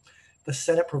bill, the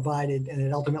Senate provided, and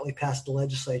it ultimately passed the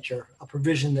legislature, a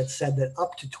provision that said that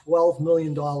up to $12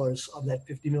 million of that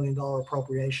 $50 million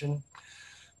appropriation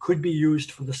could be used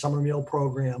for the summer meal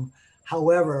program.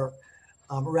 However,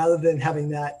 rather than having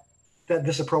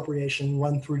this appropriation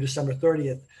run through December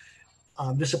 30th,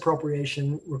 this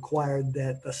appropriation required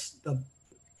that the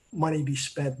money be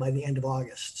spent by the end of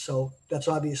August. So that's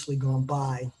obviously gone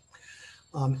by.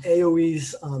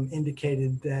 AOE's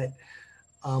indicated that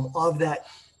of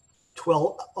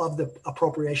the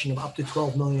appropriation of up to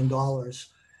 $12 million,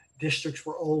 districts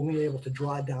were only able to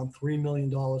draw down $3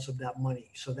 million of that money.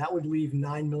 So that would leave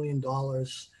 $9 million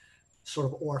sort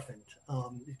of orphaned.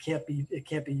 It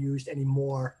can't be used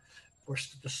anymore for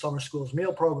the summer schools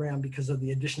meal program because of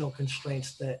the additional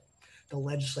constraints that the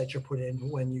legislature put in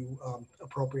when you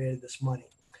appropriated this money.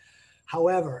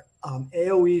 However,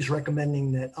 AOE is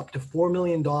recommending that up to $4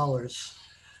 million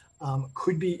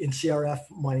could be in CRF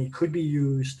money, could be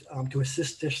used to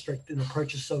assist district in the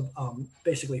purchase of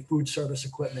basically food service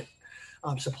equipment,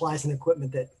 supplies and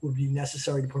equipment that would be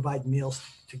necessary to provide meals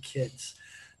to kids.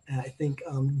 And I think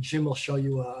Jim will show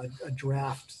you a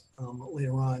draft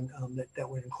later on that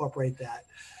would incorporate that.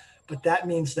 But that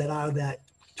means that out of that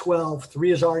 12, 3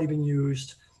 has already been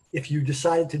used. If you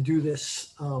decided to do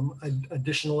this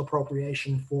additional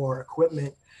appropriation for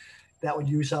equipment, that would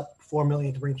use up $4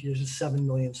 million to bring to use $7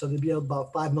 million. So there'd be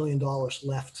about $5 million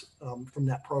left from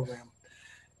that program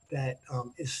that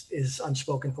is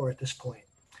unspoken for at this point.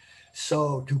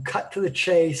 So to cut to the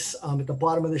chase, at the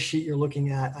bottom of the sheet you're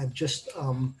looking at, I've just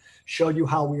showed you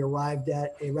how we arrived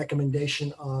at a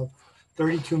recommendation of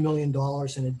 $32 million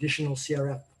in additional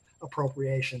CRF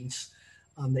appropriations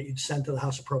that you'd send to the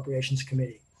House Appropriations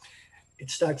Committee. It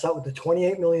starts out with the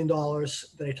 $28 million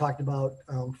that I talked about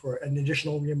for an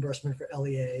additional reimbursement for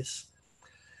LEAs.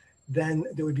 Then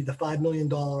there would be the $5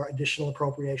 million additional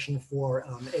appropriation for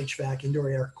HVAC, indoor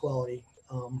air quality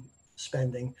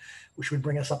spending, which would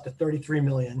bring us up to 33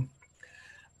 million.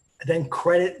 Then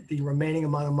credit the remaining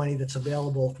amount of money that's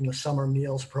available from the summer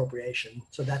meals appropriation.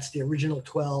 So that's the original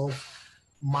 12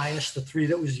 minus the 3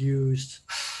 that was used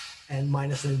and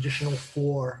minus an additional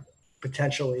 4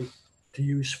 potentially to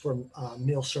use for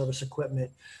meal service equipment,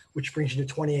 which brings you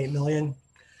to 28 million.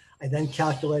 I then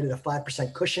calculated a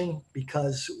 5% cushion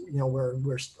because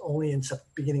we're only in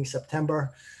beginning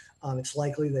September. It's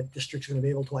likely that districts are going to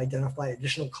be able to identify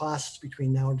additional costs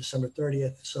between now and December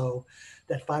 30th. So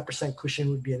that 5% cushion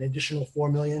would be an additional 4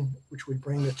 million, which would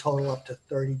bring the total up to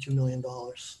 $32 million.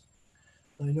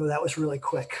 I know that was really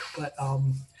quick, but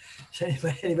does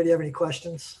anybody have any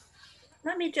questions?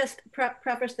 Let me just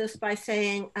preface this by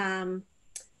saying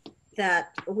that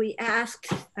we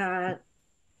asked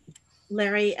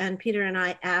Larry and Peter and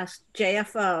I asked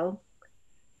JFO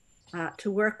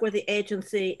to work with the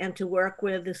agency and to work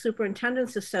with the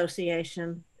Superintendent's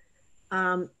Association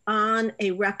on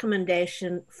a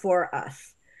recommendation for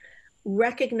us,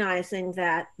 recognizing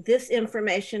that this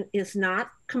information is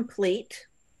not complete.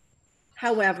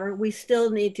 However, we still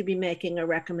need to be making a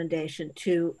recommendation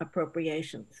to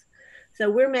appropriations. So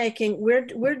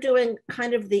we're doing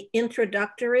kind of the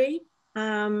introductory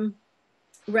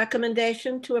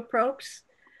recommendation to approps.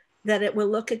 That it will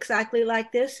look exactly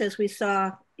like this, as we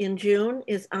saw in June,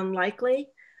 is unlikely.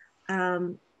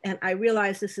 And I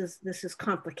realize this is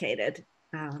complicated.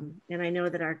 And I know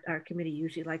that our committee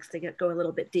usually likes to go a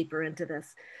little bit deeper into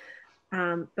this.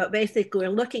 But basically,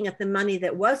 we're looking at the money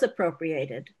that was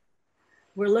appropriated.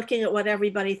 We're looking at what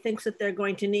everybody thinks that they're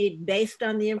going to need based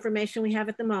on the information we have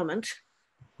at the moment,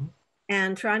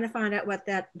 and trying to find out what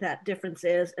that difference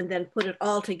is, and then put it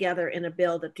all together in a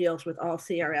bill that deals with all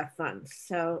CRF funds.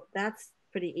 So that's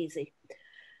pretty easy.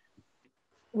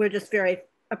 We're just very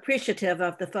appreciative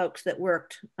of the folks that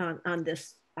worked on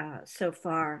this so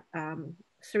far.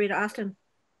 Sarita Austin.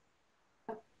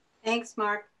 Thanks,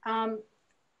 Mark. I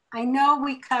know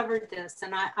we covered this,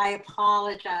 and I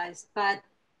apologize, but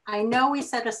I know we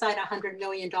set aside $100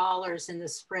 million in the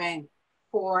spring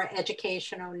for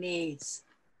educational needs.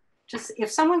 Just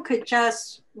if someone could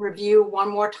just review one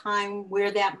more time where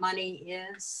that money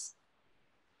is,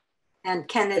 and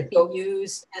can it be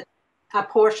used, a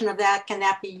portion of that, can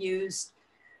that be used?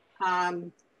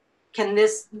 Can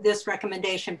this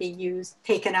recommendation be used,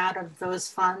 taken out of those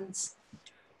funds?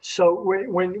 So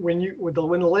when the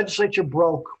legislature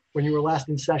broke, when you were last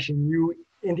in session, you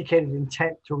indicated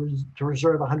intent to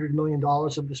reserve $100 million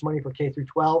of this money for K through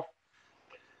 12.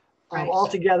 Right.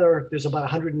 Altogether, there's about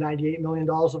 $198 million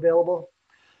available.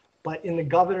 But in the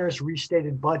governor's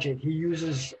restated budget, he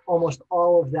uses almost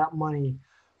all of that money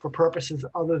for purposes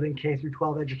other than K through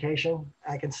 12 education.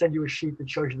 I can send you a sheet that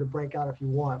shows you the breakout if you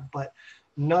want, but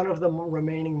none of the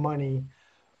remaining money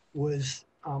was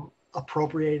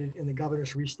appropriated in the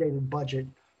governor's restated budget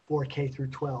for K through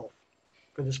 12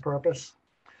 for this purpose.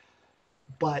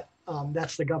 But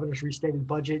that's the governor's restated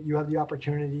budget. You have the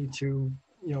opportunity to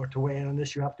weigh in on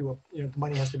this. You have to, the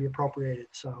money has to be appropriated.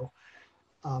 So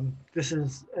this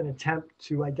is an attempt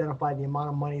to identify the amount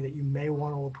of money that you may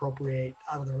want to appropriate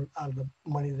out of the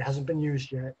money that hasn't been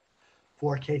used yet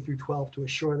for K through 12 to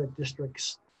assure that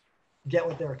districts get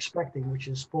what they're expecting, which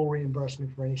is full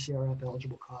reimbursement for any CRF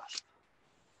eligible costs.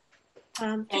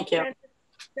 Thank you.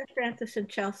 Jeff Francis and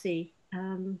Chelsea,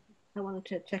 I wanted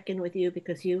to check in with you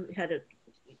because you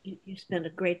spent a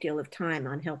great deal of time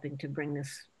on helping to bring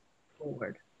this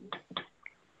forward.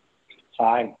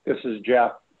 Hi, this is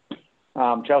Jeff.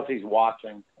 Chelsea's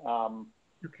watching.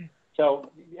 Okay.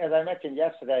 So as I mentioned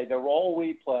yesterday, the role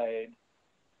we played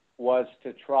was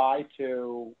to try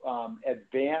to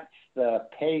advance the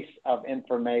pace of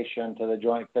information to the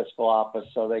Joint Fiscal Office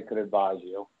so they could advise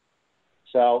you.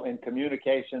 So in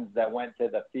communications that went to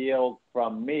the field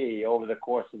from me over the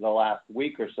course of the last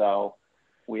week or so,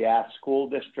 we asked school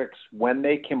districts when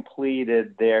they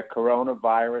completed their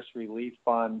Coronavirus Relief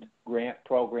Fund grant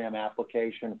program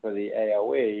application for the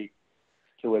AOE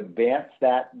to advance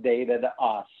that data to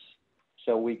us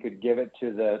so we could give it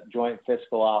to the Joint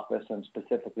Fiscal Office and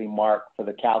specifically Mark for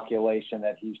the calculation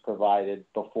that he's provided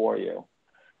before you.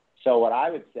 So what I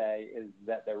would say is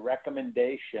that the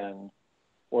recommendation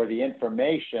or the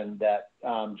information that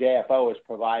JFO is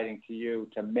providing to you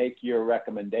to make your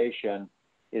recommendation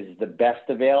is the best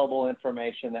available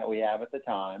information that we have at the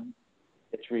time.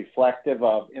 It's reflective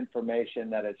of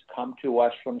information that has come to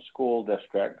us from school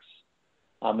districts.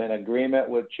 I'm in agreement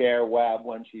with Chair Webb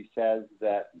when she says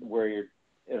that we're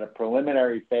in a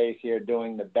preliminary phase here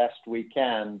doing the best we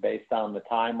can based on the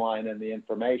timeline and the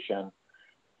information,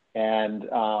 and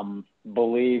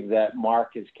believe that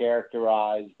Mark has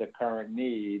characterized the current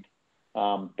need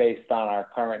based on our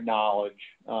current knowledge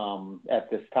at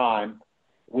this time.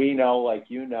 We know, like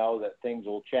you know, that things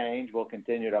will change. We'll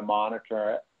continue to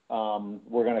monitor it.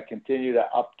 We're going to continue to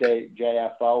update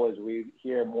JFO as we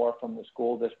hear more from the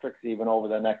school districts, even over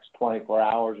the next 24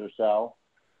 hours or so.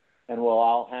 And we'll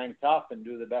all hang tough and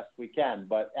do the best we can.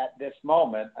 But at this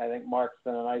moment, I think Mark's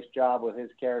done a nice job with his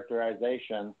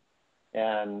characterization.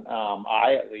 And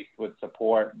I at least would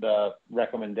support the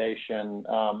recommendation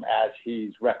as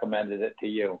he's recommended it to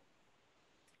you.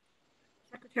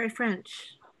 Secretary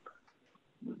French.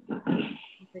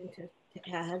 Something to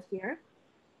add here.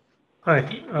 Hi.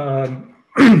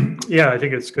 Yeah, I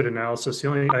think it's good analysis. The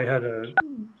only thing I had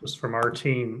just from our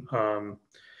team,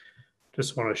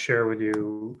 just want to share with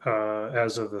you,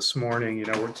 as of this morning, you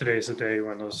know, today's the day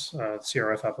when those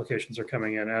CRF applications are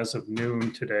coming in. As of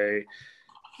noon today,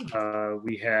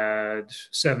 we had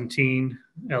 17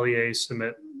 LEAs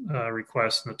submit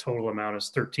requests, and the total amount is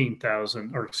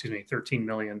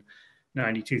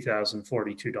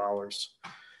 $13,092,042.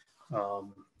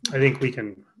 I think we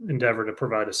can endeavor to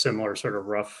provide a similar sort of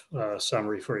rough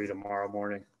summary for you tomorrow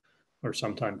morning or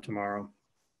sometime tomorrow.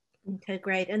 Okay,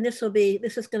 great. And this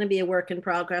is going to be a work in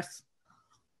progress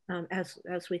as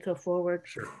we go forward.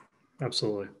 Sure,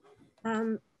 absolutely.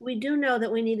 We do know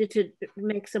that we needed to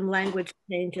make some language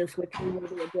changes, which we will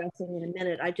be addressing in a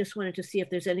minute. I just wanted to see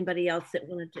if there's anybody else that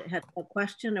wanted to have a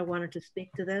question or wanted to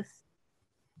speak to this.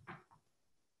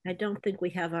 I don't think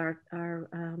we have our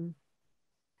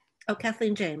oh,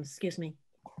 Kathleen James, excuse me.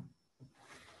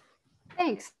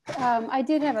 Thanks. I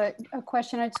did have a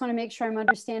question. I just want to make sure I'm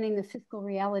understanding the fiscal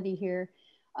reality here.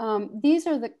 These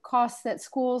are the costs that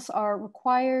schools are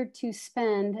required to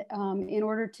spend in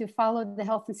order to follow the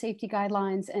health and safety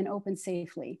guidelines and open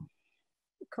safely,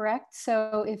 correct?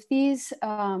 So if these,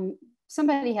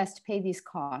 somebody has to pay these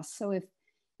costs. So if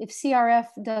CRF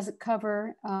doesn't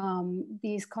cover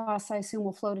these costs, I assume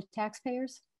will flow to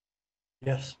taxpayers?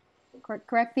 Yes.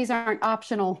 Correct? These aren't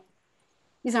optional.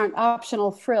 These aren't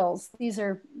optional frills. These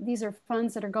are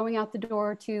funds that are going out the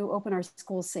door to open our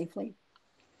schools safely.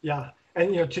 Yeah,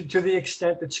 and you know, to the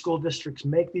extent that school districts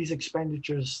make these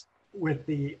expenditures with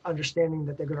the understanding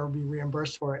that they're going to be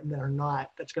reimbursed for it and they're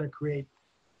not, that's going to create,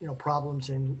 you know, problems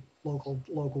in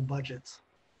local budgets.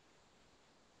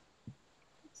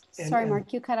 Sorry,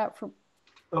 Mark, you cut out for.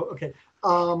 Oh, okay.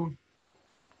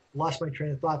 Lost my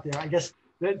train of thought there. I guess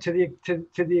that to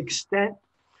the extent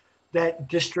that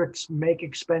districts make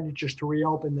expenditures to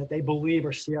reopen that they believe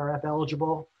are CRF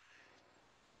eligible,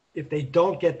 if they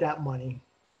don't get that money,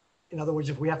 in other words,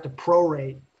 if we have to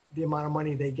prorate the amount of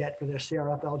money they get for their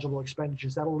CRF eligible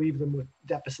expenditures, that'll leave them with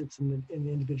deficits in the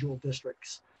individual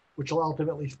districts, which will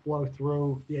ultimately flow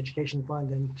through the education fund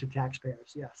and to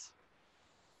taxpayers. Yes.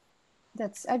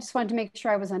 I just wanted to make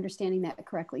sure I was understanding that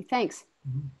correctly. Thanks.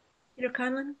 Mm-hmm. Peter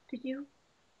Conlon, did you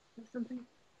have something?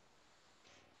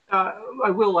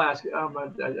 I will ask.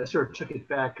 I sort of took it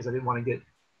back because I didn't want to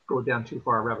go down too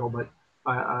far a rabbit hole, but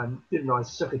I didn't realize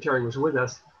the secretary was with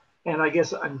us. And I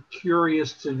guess I'm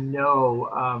curious to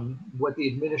know what the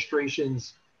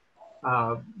administration's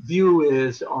view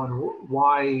is on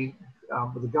why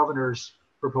the governor's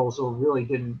proposal really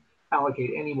didn't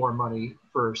allocate any more money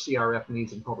for CRF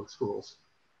needs in public schools.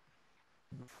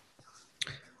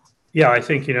 Yeah, I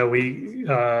think, you know,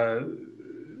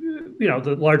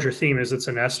 the larger theme is it's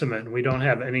an estimate, and we don't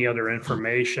have any other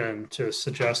information to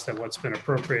suggest that what's been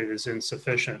appropriated is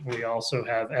insufficient. We also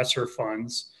have ESSER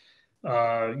funds,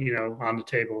 you know, on the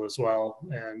table as well,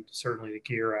 and certainly the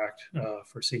GEAR Act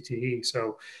for CTE.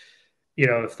 So, you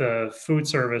know, if the food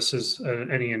service is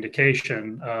any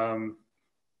indication,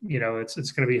 you know, it's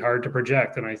going to be hard to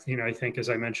project. And I think, as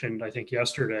I mentioned, I think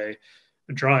yesterday,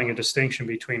 drawing a distinction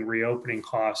between reopening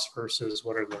costs versus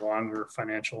what are the longer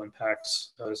financial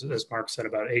impacts, as Mark said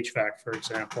about HVAC, for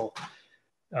example.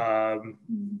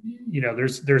 You know,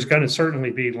 there's going to certainly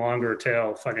be longer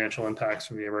tail financial impacts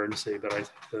from the emergency, but I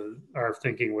think our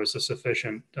thinking was a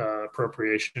sufficient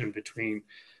appropriation between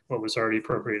what was already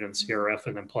appropriated in CRF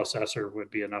and then plus ESSER would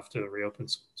be enough to reopen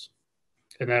schools.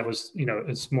 And that was, you know,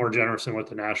 it's more generous than what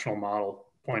the national model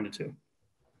pointed to.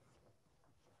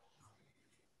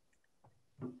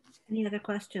 Any other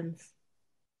questions?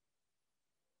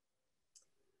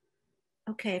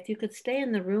 Okay, if you could stay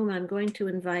in the room, I'm going to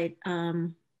invite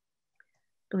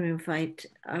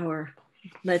our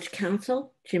Ledge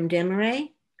Counsel, Jim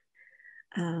Desmarais,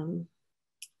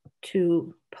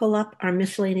 to pull up our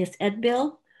miscellaneous ed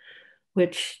bill,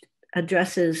 which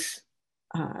addresses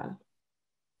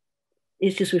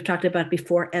issues we've talked about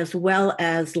before, as well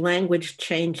as language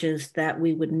changes that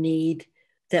we would need,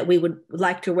 that we would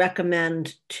like to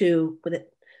recommend to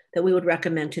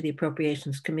the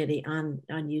Appropriations Committee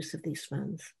on use of these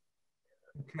funds.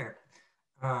 Okay.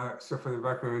 So for the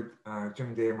record,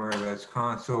 Jim Desmarais as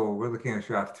counsel, we're looking at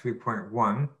draft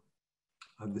 3.1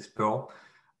 of this bill.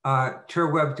 Chair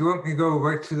Webb, do you want me to go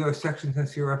right to those sections on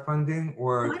CRF funding,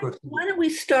 or why don't we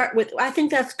start with? I think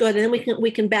that's good, and then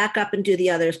we can back up and do the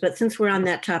others. But since we're on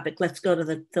that topic, let's go to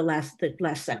the last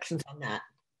sections on that.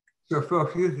 So Phil,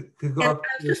 if you could go. And I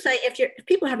was just say, if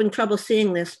people are having trouble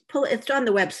seeing this, it's on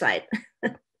the website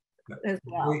as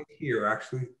well. Right here,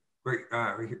 actually, right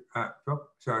here. Phil,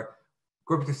 sorry.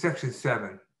 Go up to section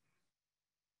 7.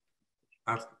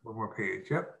 Up one more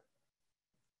page. Yep.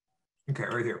 Okay,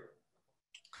 right here.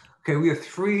 Okay, we have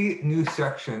 3 new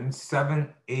sections,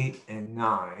 7, 8, and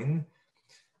 9.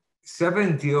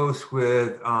 7 deals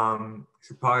with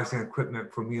supplies and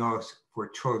equipment for meals for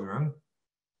children.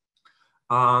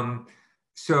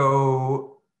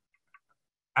 So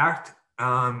Act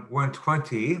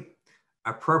 120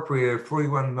 appropriated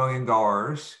 $41 million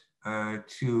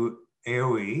to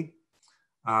AOE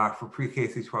for pre-K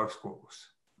through 12 schools.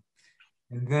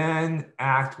 And then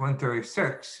Act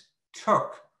 136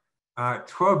 took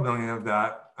 12 million of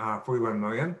that 41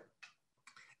 million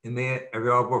and made it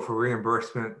available for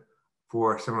reimbursement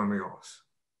for summer meals.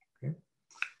 Okay.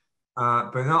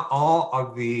 But not all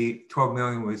of the 12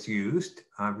 million was used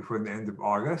before the end of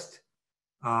August.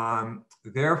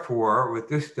 Therefore, what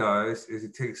this does is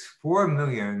it takes 4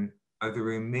 million of the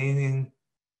remaining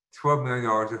 $12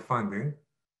 million of funding,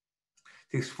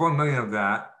 takes 4 million of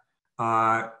that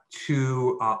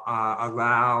to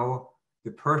allow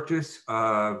the purchase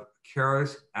of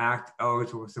CARES Act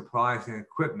eligible supplies and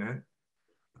equipment,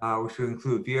 which would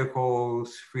include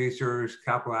vehicles, freezers,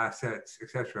 capital assets,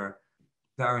 etc.,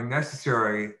 that are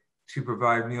necessary to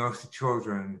provide meals to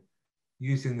children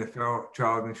using the federal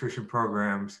child nutrition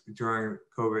programs during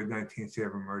COVID-19 state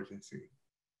of emergency.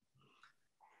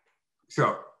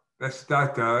 So that's what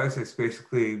that does. It's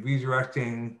basically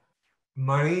redirecting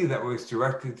money that was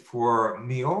directed for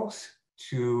meals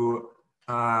to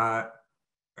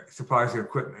supplies and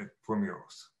equipment for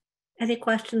meals. Any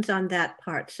questions on that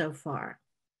part so far?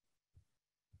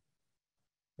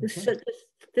 Okay.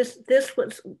 This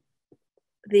was,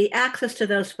 the access to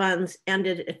those funds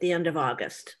ended at the end of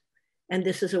August. And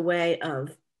this is a way of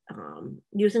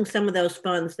using some of those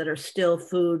funds that are still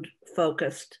food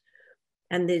focused.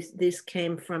 And these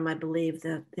came from, I believe,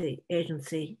 the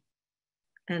agency.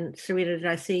 And Sarita, did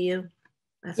I see you?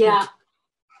 Yeah.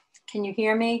 Can you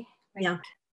hear me? Yeah.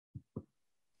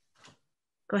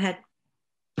 Go ahead.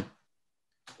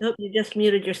 Nope, you just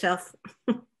muted yourself.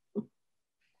 Can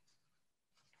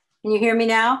you hear me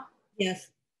now? Yes.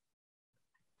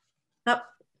 Oh,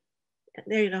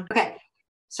 there you go. Okay,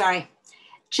 sorry.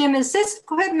 Jim, is this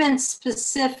equipment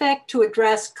specific to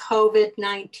address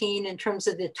COVID-19 in terms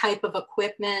of the type of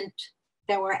equipment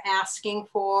that we're asking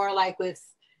for, like with,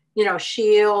 you know,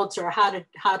 shields or how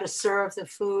to serve the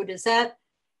food? Is it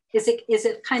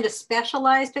kind of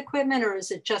specialized equipment, or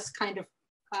is it just kind of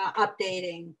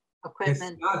updating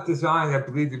equipment? It's not designed, I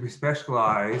believe, to be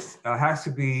specialized. It has to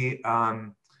be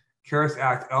CARES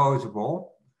Act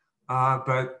eligible,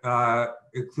 but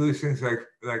includes things like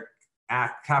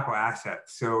capital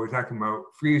assets. So we're talking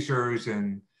about freezers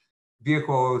and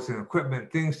vehicles and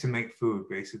equipment, things to make food,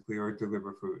 basically, or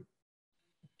deliver food.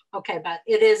 Okay, but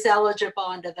it is eligible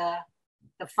under the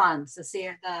funds,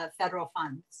 the federal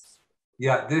funds.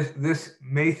 Yeah, this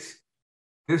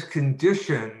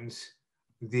conditions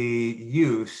the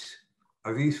use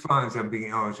of these funds on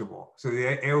being eligible. So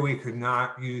the AOE could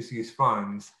not use these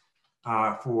funds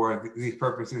for these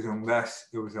purposes unless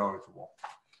it was eligible.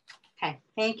 Okay,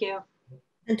 thank you.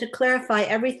 And to clarify,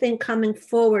 everything coming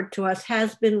forward to us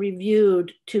has been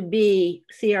reviewed to be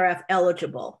CRF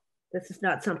eligible. This is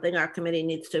not something our committee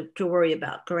needs to worry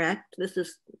about, correct? This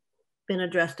has been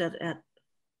addressed at a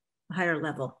higher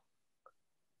level.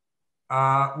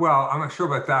 Well, I'm not sure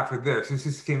about that for this. This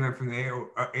just came in from the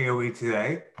AOE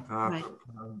today. Right.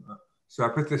 So I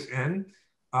put this in,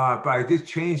 but I did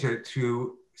change it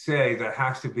to say that it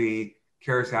has to be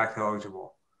CARES Act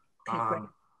eligible. Okay, great.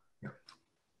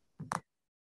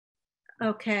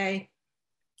 Okay.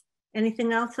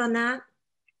 Anything else on that?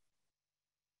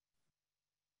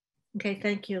 Okay,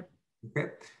 thank you.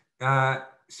 Okay.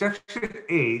 Section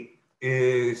 8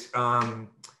 is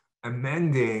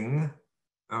amending.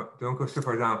 Oh, don't go so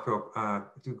far down, Phil.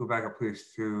 Do go back up,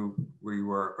 please, to where you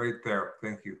were. Right there.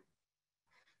 Thank you.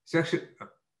 Section.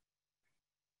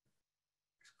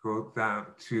 Scroll down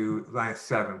to line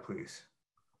 7, please.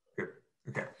 Good.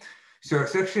 Okay. So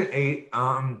Section 8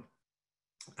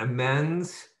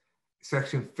 amends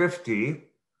Section 50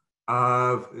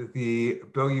 of the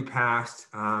bill you passed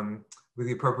with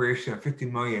the appropriation of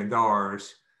 $50 million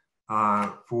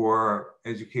for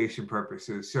education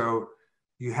purposes. So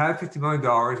you had $50 million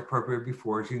appropriated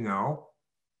before, as you know.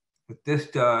 What this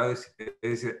does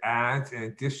is it adds an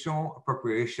additional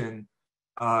appropriation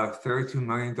of $32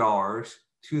 million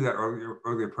to that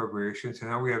earlier appropriation. So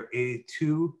now we have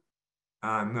 $82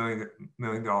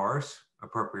 million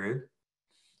appropriated.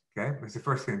 Okay, that's the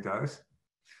first thing it does.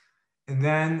 And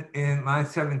then in line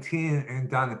 17 and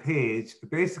down the page,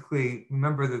 basically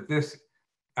remember that this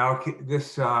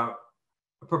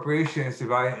appropriation is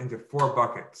divided into 4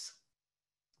 buckets: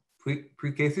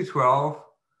 pre-K through 12,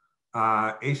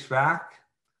 HVAC,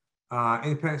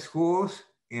 independent schools,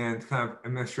 and kind of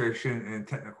administration and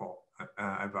technical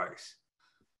advice.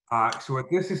 So what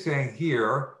this is saying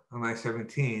here on line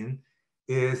 17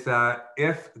 is that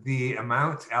if the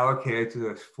amounts allocated to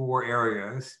those 4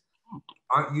 areas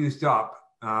aren't used up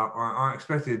or aren't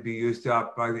expected to be used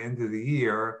up by the end of the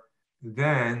year,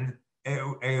 then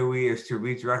AOE is to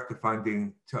redirect the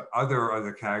funding to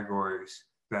other categories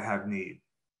that have need,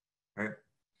 right?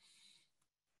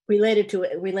 Related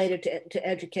to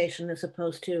education as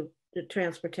opposed to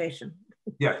transportation.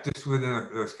 Yeah, just within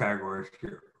those categories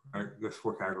here, right? Those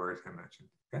 4 categories I mentioned,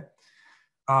 okay?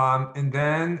 And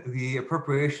then the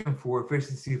appropriation for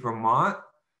efficiency Vermont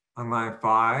on line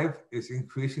 5 is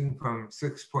increasing from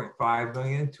 6.5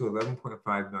 million to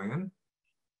 11.5 million.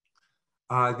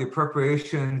 The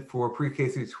appropriation for pre-K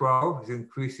through 12 is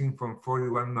increasing from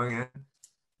 41 million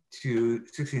to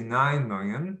 69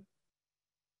 million.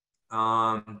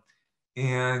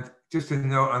 And just a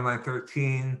note on line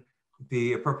 13,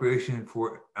 the appropriation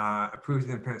for approved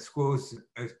independent schools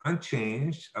is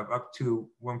unchanged of up to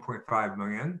 1.5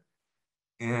 million.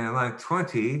 And on line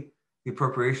 20, the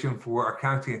appropriation for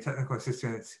accounting and technical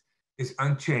assistance is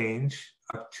unchanged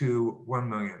up to 1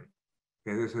 million.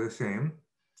 Okay, those are the same.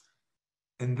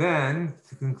 And then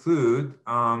to conclude,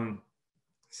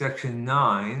 section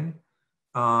 9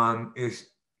 is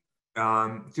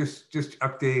just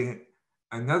updating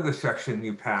another section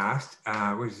you passed,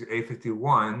 which is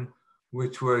A51,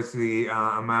 which was the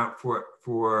amount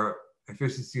for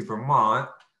efficiency Vermont.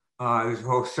 There's a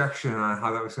whole section on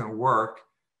how that was going to work,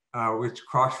 which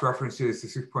cross-references the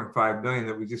 6.5 million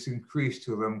that we just increased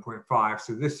to 11.5.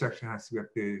 So this section has to be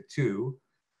updated too,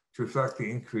 to reflect the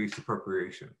increased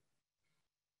appropriation.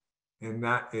 And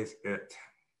that is it.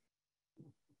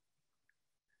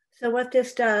 So what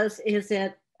this does is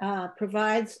it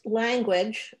provides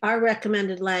language, our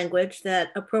recommended language, that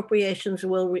appropriations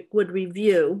would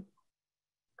review,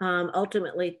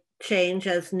 ultimately change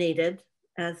as needed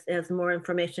as more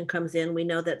information comes in. We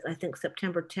know that I think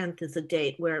September 10th is a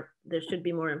date where there should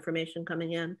be more information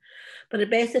coming in. But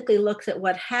it basically looks at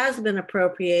what has been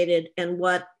appropriated and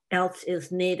what else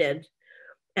is needed,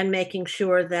 and making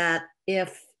sure that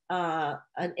if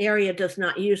an area does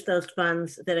not use those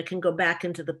funds, that it can go back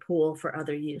into the pool for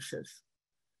other uses.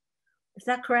 Is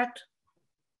that correct?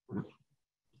 Okay.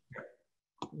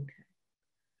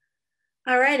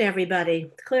 All right,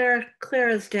 everybody. Clear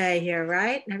as day here,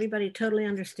 right? Everybody totally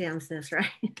understands this,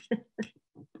 right?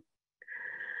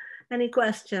 Any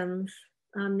questions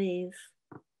on these?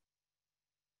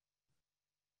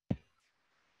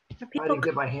 I didn't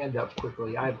get my hand up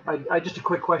quickly. I just a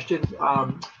quick question,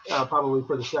 probably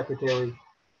for the secretary.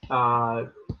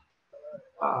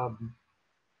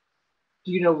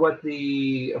 Do you know what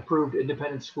the approved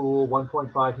independent school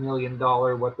 $1.5 million,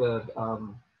 what the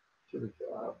sort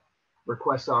of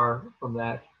requests are from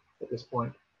that at this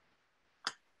point?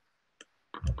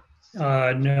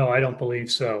 No, I don't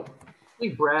believe so. I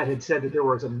think Brad had said that there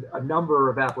was a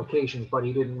number of applications, but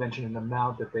he didn't mention an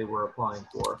amount that they were applying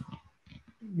for.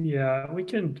 Yeah, we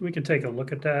can take a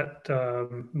look at that.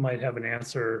 Might have an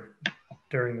answer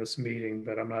during this meeting,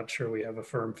 but I'm not sure we have a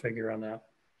firm figure on that.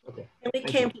 Okay. And we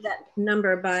came to that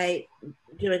number by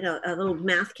doing a little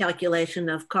math calculation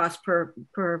of cost per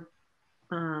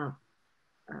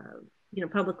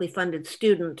publicly funded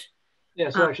student. Yeah,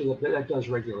 so actually that does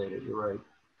regulate it. You're right.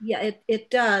 Yeah, it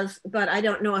does, but I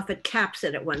don't know if it caps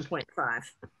it at 1.5.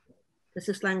 Does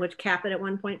this language cap it at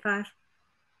 1.5?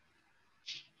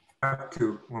 Up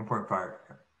to 1.5.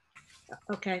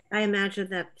 Okay, I imagine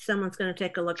that someone's going to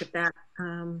take a look at that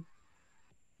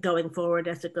going forward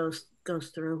as it goes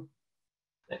through.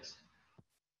 Thanks.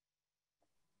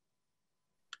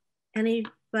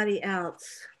 Anybody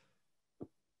else?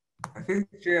 I think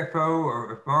JFO,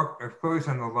 or if Chloe's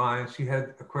on the line, she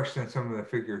had a question on some of the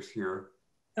figures here.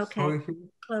 Okay,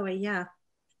 Chloe, yeah.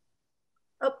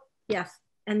 Oh, yes,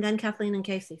 and then Kathleen and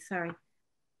Casey, sorry.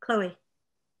 Chloe.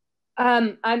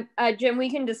 I'm Jim, we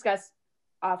can discuss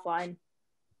offline.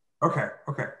 Okay,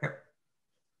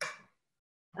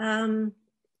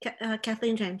 yep.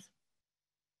 Kathleen James.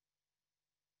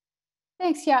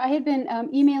 Thanks. Yeah, I had been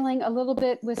emailing a little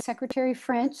bit with Secretary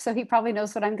French, so he probably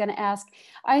knows what I'm going to ask.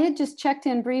 I had just checked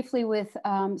in briefly with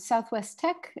Southwest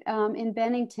Tech in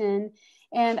Bennington,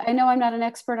 and I know I'm not an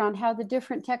expert on how the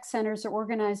different tech centers are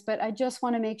organized, but I just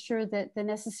want to make sure that the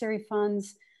necessary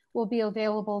funds will be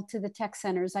available to the tech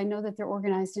centers. I know that they're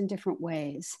organized in different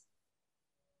ways.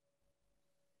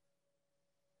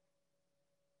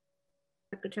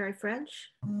 Secretary French?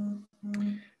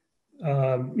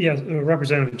 Yeah,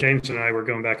 Representative James and I were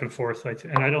going back and forth,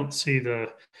 and I don't see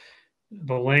the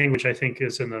language I think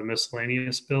is in the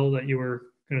miscellaneous bill that you were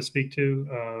going to speak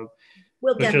to.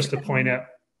 We'll but just to point out,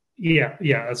 Yeah,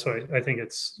 that's why I think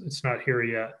it's not here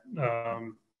yet.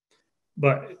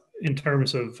 But in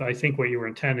terms of, I think what you were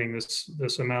intending,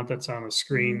 this amount that's on the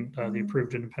screen, the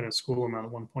approved independent school amount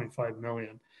of 1.5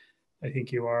 million, I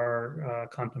think you are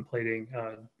contemplating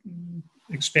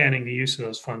expanding the use of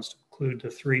those funds to include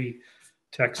the 3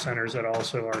 tech centers that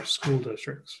also are school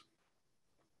districts.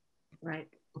 Right.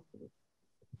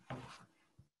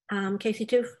 Casey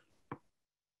Toof.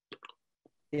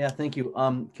 Yeah, thank you.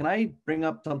 Can I bring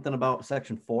up something about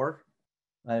section 4?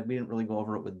 We didn't really go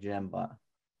over it with Jim, but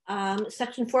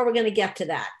section 4, we're going to get to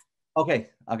that. Okay.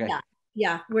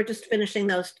 Yeah, we're just finishing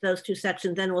those 2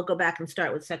 sections, then we'll go back and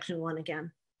start with section 1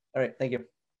 again. All right, thank you.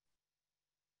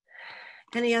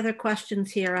 Any other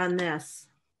questions here on this?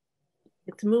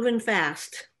 It's moving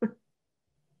fast.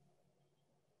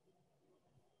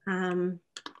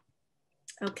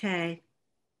 Okay.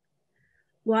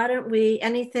 Why don't we,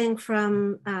 anything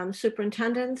from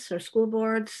superintendents or school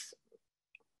boards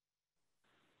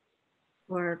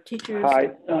or teachers?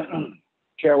 Hi,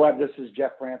 Chair Webb, this is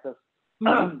Jeff Francis.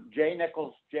 Jay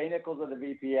Nichols of the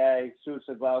VPA, Sue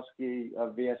Siglowski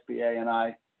of VSBA, and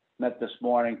I met this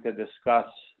morning to discuss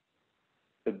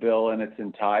the bill in its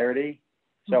entirety.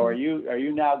 So are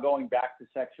you now going back to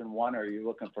section 1, or are you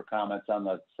looking for comments on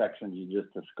the sections you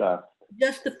just discussed?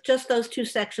 Just those 2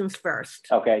 sections first.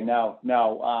 Okay, no,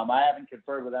 I haven't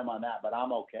conferred with them on that, but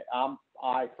I'm okay.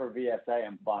 I for VSA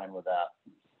am fine with that.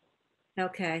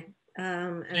 Okay.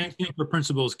 Thank you for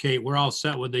principals, Kate. We're all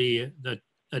set with the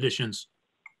additions.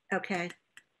 Okay.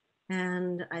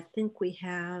 And I think we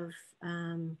have,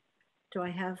 do I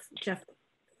have Jeff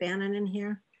Fannin in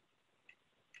here?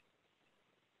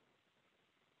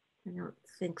 I don't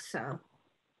think so.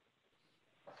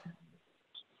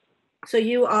 So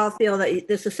you all feel that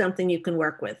this is something you can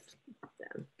work with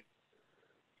then,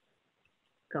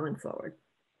 going forward,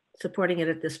 supporting it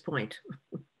at this point.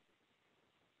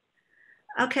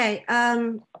 Okay,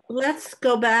 let's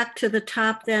go back to the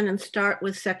top then and start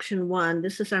with section 1.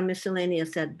 This is our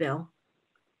miscellaneous ed bill,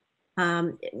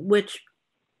 which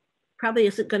probably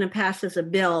isn't going to pass as a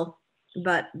bill,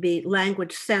 but be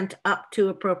language sent up to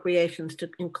appropriations to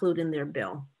include in their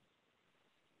bill.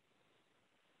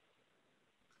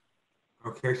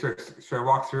 Okay, so should I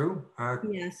walk through?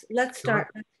 Yes, let's start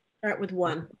with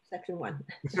section 1.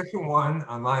 Section 1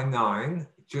 on line 9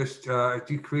 just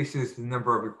decreases the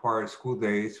number of required school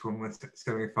days from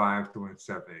 175 to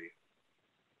 170.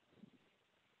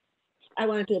 I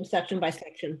want to do them section by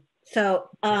section. So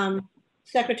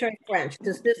Secretary French,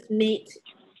 does this meet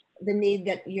the need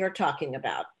that you're talking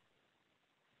about?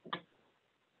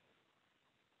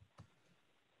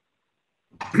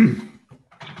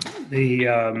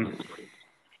 The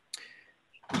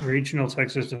regional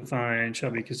Texas defined shall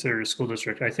be considered a school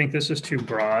district. I think this is too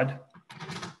broad.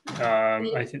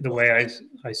 I think the way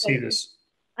I see this.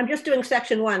 I'm just doing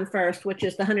section 1 first, which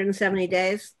is the 170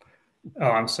 days. Oh,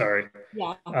 I'm sorry.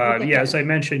 Yeah. Yeah, as I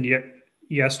mentioned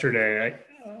yesterday,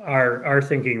 our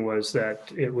thinking was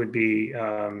that it would be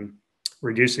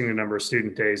reducing the number of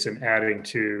student days and adding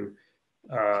to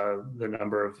the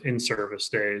number of in-service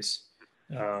days.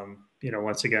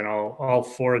 Once again, all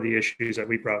 4 of the issues that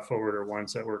we brought forward are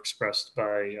ones that were expressed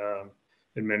by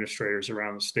administrators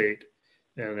around the state.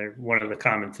 And one of the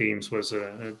common themes was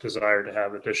a desire to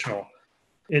have additional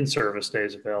in-service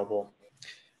days available.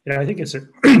 I think it's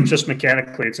just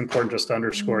mechanically, it's important just to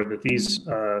underscore that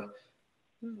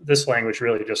this language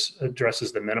really just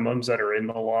addresses the minimums that are in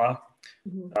the law.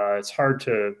 It's hard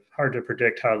to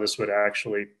predict how this would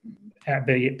actually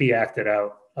be acted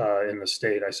out in the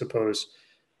state. I suppose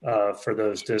for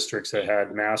those districts that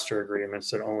had master agreements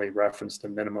that only referenced the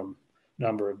minimum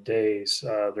number of days,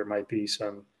 there might be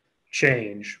some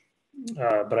change.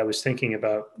 But I was thinking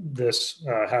about this,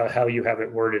 how you have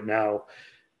it worded now,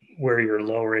 where you're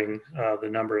lowering the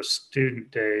number of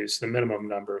student days, the minimum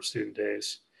number of student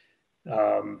days.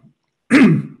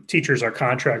 Teachers are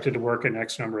contracted to work an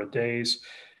X number of days.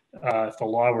 If the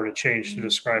law were to change to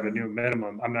describe a new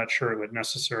minimum, I'm not sure it would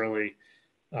necessarily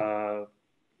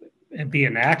be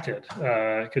enacted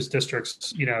because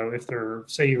districts, if they're,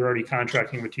 say you're already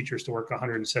contracting with teachers to work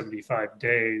 175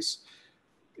 days,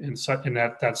 and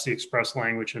that's the express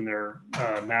language in their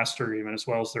master agreement, as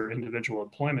well as their individual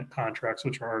employment contracts,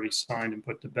 which are already signed and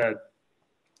put to bed.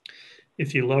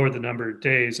 If you lower the number of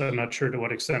days, I'm not sure to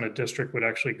what extent a district would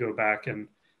actually go back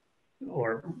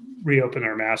or reopen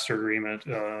their master agreement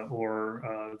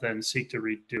or then seek to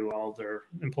redo all their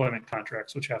employment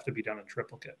contracts, which have to be done in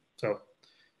triplicate. So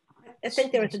I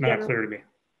think there was not clear to me.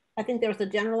 I think there was a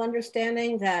general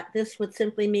understanding that this would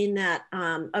simply mean that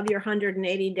of your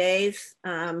 180 days,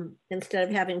 instead of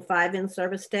having 5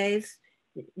 in-service days,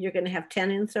 you're going to have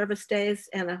 10 in-service days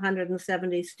and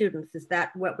 170 students. Is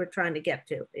that what we're trying to get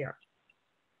to here?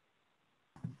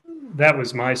 That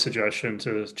was my suggestion,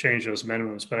 to change those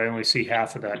minimums, but I only see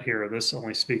half of that here. This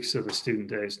only speaks to the student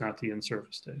days, not the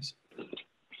in-service days.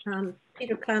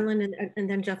 Peter Conlon and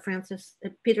then Jeff Francis.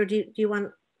 Peter, do you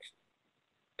want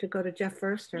to go to Jeff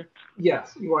first? Or?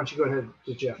 Yes, why don't you go ahead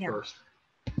to Jeff first?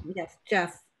 Yes,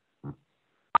 Jeff. I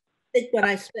think what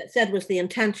I said was the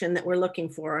intention that we're looking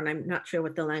for, and I'm not sure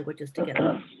what the language is to get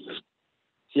it.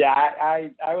 Yeah,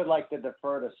 I would like to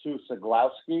defer to Sue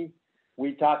Siglowski.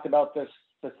 We talked about this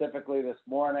specifically this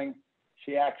morning.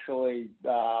 She actually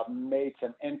made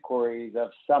some inquiries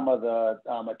of some of the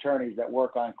attorneys that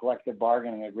work on collective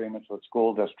bargaining agreements with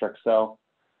school districts. So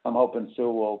I'm hoping Sue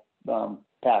will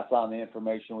pass on the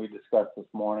information we discussed this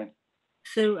morning.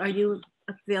 Sue, are you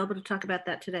available to talk about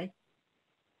that today?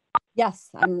 Yes,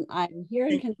 I'm here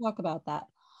and can talk about that.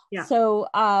 Yeah. So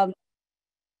I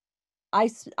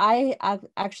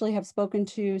actually have spoken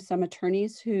to some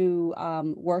attorneys who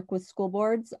work with school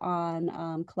boards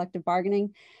on collective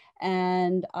bargaining,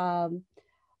 and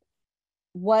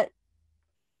what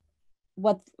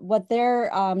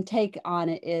their take on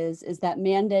it is that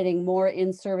mandating more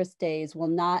in-service days will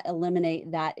not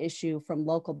eliminate that issue from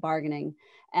local bargaining,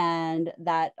 and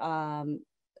that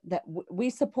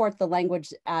we support the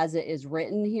language as it is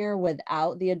written here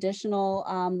without the additional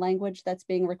language that's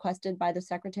being requested by the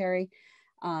secretary.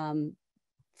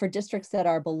 For districts that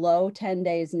are below 10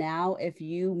 days now, if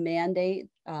you mandate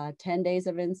 10 days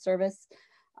of in-service,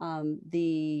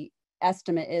 the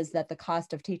estimate is that the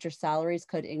cost of teacher salaries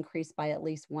could increase by at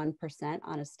least 1%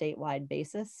 on a statewide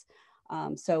basis.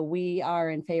 So we are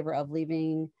in favor of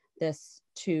leaving this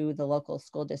to the local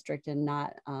school district and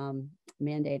not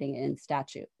mandating in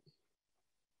statute.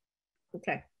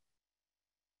 Okay.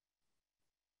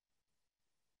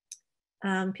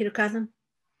 Peter Cousin?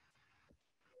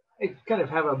 I kind of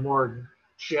have a more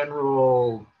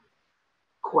general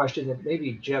question that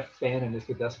maybe Jeff Fannin is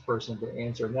the best person to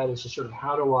answer, and that is just sort of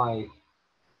how do I,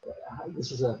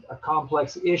 this is a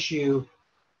complex issue.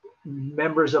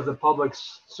 Members of the public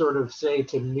sort of say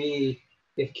to me,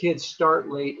 if kids start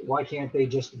late, why can't they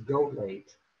just go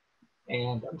late?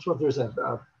 And I'm sure there's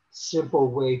a simple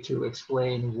way to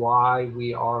explain why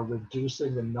we are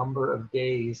reducing the number of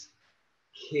days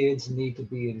kids need to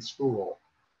be in school.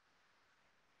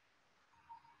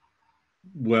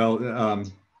 Well,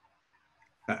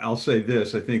 I'll say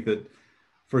this. I think that,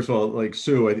 first of all, like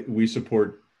Sue, we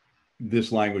support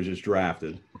this language as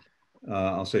drafted.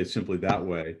 I'll say it simply that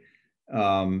way.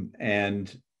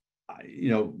 And you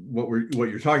know, what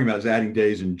you're talking about is adding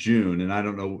days in June. And I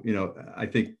don't know, you know, I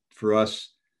think for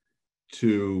us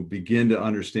to begin to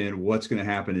understand what's going to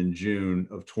happen in June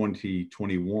of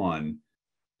 2021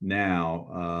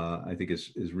 now, I think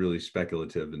is really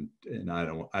speculative, and I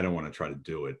don't want to try to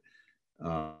do it.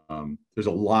 There's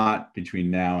a lot between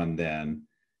now and then,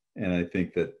 and I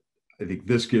think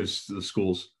this gives the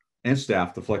schools and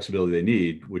staff the flexibility they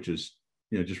need, which is,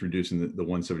 you know, just reducing the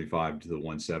 175 to the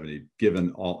 170.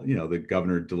 Given all, you know, the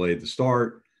governor delayed the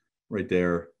start right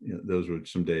there. You know, those were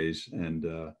some days, and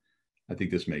I think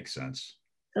this makes sense.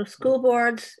 So school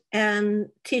boards and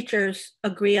teachers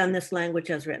agree on this language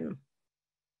as written.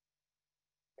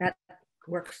 That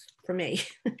works for me.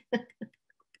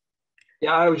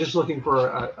 Yeah, I was just looking for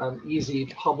an easy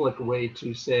public way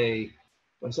to say,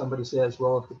 when somebody says,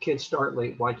 well, if the kids start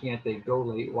late, why can't they go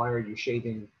late? Why are you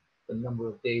shaving the number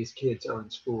of days kids are in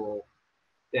school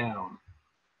down?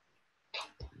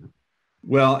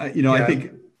 Well, you know, yeah. I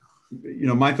think, you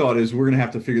know, my thought is we're going to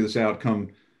have to figure this out come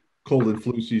cold and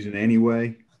flu season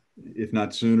anyway, if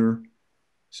not sooner.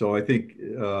 So I think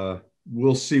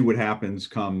we'll see what happens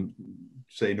come,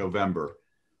 say, November,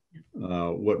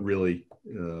 what we're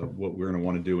going to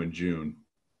want to do in June.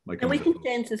 And we can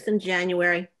change this in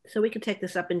January. So we could take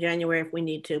this up in January if we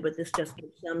need to, but this just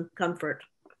gives some comfort,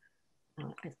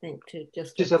 I think, to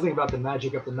just something about the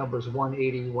magic of the numbers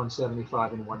 180,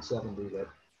 175, and 170 that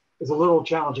is a little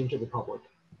challenging to the public.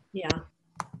 Yeah.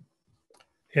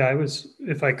 Yeah,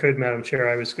 if I could, Madam Chair,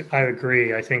 I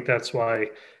agree. I think that's why,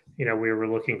 you know, we were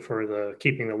looking for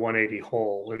keeping the 180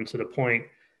 whole, and to the point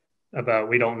about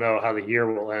we don't know how the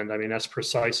year will end. I mean, that's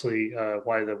precisely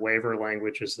why the waiver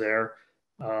language is there.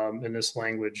 And this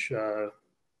language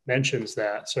mentions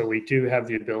that. So we do have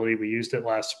the ability, we used it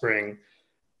last spring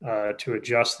to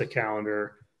adjust the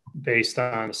calendar based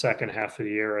on the second half of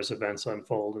the year as events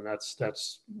unfold. And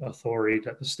that's authority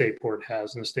that the state board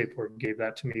has. And the state board gave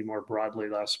that to me more broadly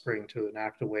last spring to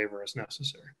enact a waiver as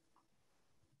necessary.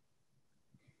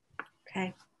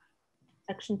 Okay.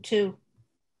 Section 2.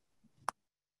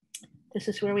 This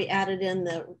is where we added in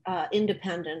the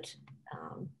independent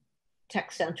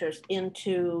tech centers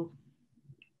into,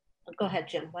 go ahead,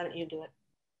 Jim, why don't you do it?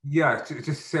 Yeah,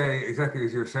 just say exactly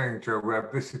as you're saying, Joe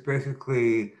Webb. This is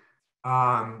basically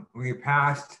when you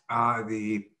passed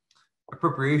the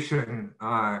appropriation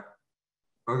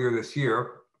earlier this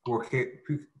year for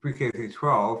pre-K through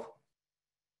 12.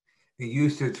 It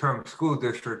used the term school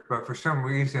district, but for some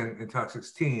reason in Title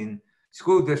 16,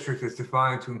 school district is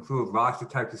defined to include lots of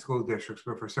types of school districts,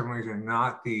 but for some reason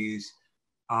not these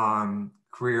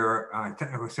career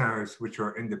technical centers, which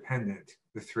are independent,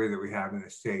 the three that we have in the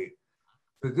state.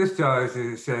 What this does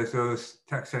is it says those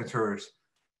tech centers,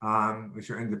 which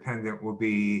are independent, will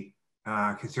be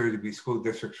considered to be school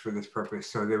districts for this purpose.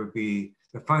 So there would be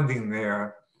the funding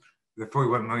there, the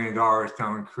 $41 million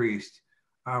now increased,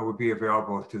 would be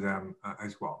available to them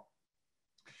as well.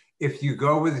 If you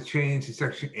go with the change to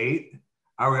Section 8,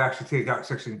 I would actually take out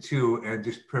Section 2 and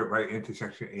just put it right into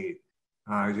Section 8.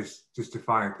 Just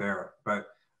define it there. But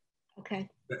okay,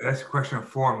 that's a question of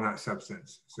form, not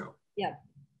substance. So yeah.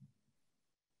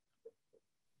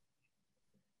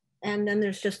 And then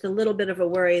there's just a little bit of a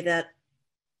worry that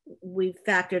we've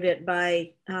factored it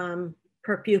by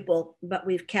per pupil, but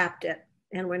we've capped it.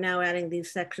 And we're now adding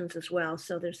these sections as well.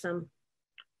 So there's some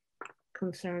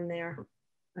concern there.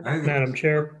 Madam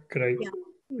Chair, could I?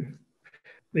 Yeah.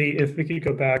 If we could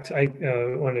go back to, I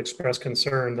want to express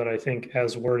concern that I think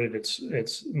as worded,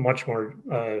 it's much more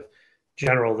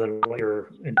general than what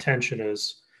your intention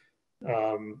is.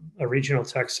 A regional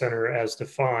tech center as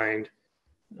defined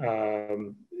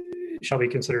shall be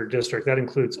considered a district. That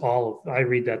includes all of, I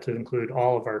read that to include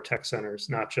all of our tech centers,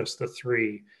 not just the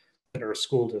three that are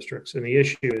school districts. And the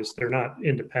issue is they're not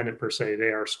independent per se, they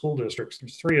are school districts.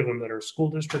 There's three of them that are school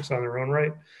districts on their own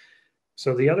right.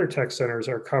 So the other tech centers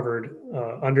are covered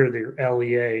under the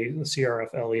LEA, the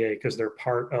CRF LEA, because they're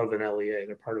part of an LEA,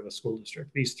 they're part of a school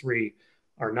district. These three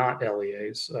are not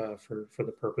LEAs for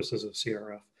the purposes of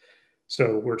CRF.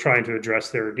 So we're trying to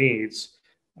address their needs.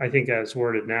 I think as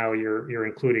worded now, you're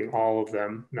including all of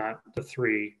them, not the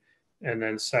three. And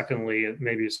then secondly,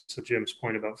 maybe to Jim's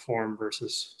point about form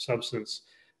versus substance,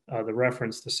 the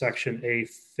reference to Section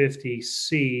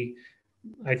A50C,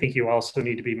 I think you also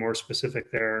need to be more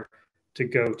specific there to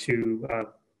go to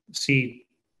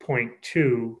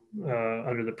C.2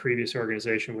 under the previous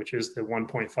organization, which is the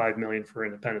 1.5 million for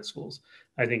independent schools.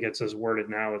 I think it's as worded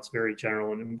now, it's very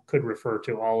general and it could refer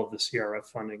to all of the CRF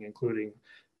funding, including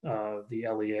the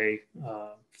LEA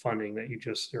funding that you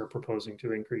just are proposing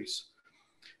to increase.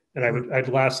 And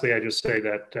lastly, I just say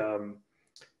that,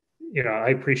 you know, I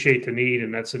appreciate the need,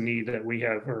 and that's a need that we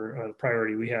have, or a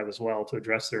priority we have as well, to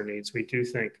address their needs. We do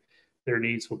think their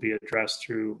needs will be addressed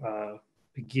through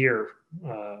the gear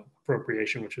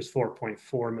appropriation, which is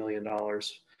 $4.4 million.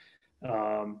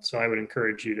 So I would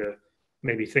encourage you to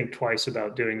maybe think twice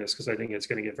about doing this, because I think it's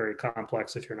going to get very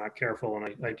complex if you're not careful.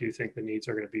 And I do think the needs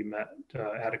are going to be met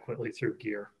adequately through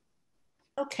gear.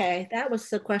 Okay, that was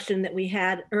the question that we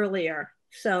had earlier.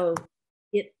 So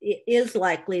it is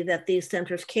likely that these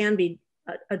centers can be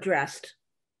addressed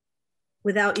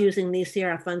without using these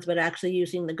CRF funds, but actually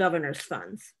using the governor's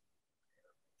funds.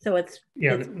 So it's—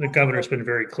 yeah, the governor's been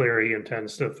very clear. He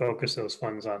intends to focus those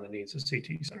funds on the needs of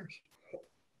CT centers.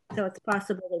 So it's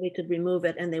possible that we could remove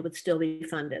it and they would still be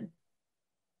funded.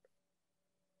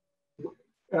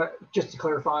 Just to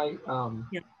clarify,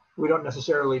 yeah, we don't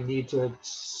necessarily need to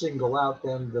single out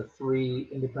then the three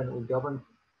independently governed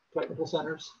technical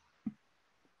centers.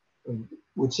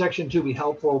 Would Section 2 be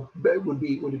helpful? Would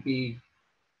it be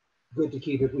good to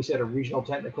keep if we said a regional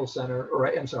technical center, or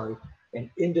I'm sorry, an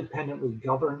independently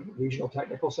governed regional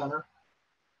technical center?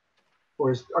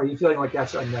 Or are you feeling like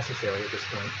that's unnecessary at this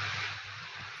point?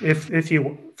 If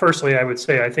you, firstly, I would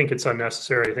say I think it's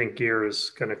unnecessary. I think gear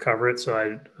is going to cover it. So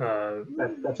I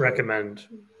recommend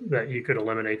that you could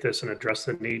eliminate this and address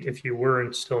the need. If you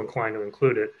were still inclined to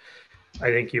include it, I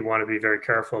think you want to be very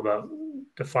careful about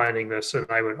defining this. And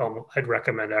I'd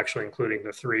recommend actually including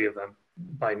the three of them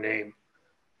by name.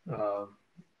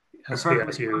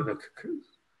 SPSU, the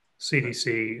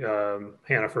CDC,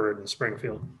 Hannaford, and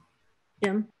Springfield.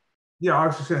 Jim? Yeah, I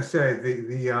was just going to say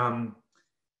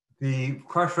the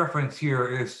cross-reference here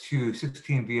is to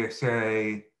 16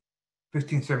 VSA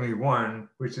 1571,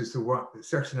 which is the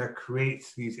section that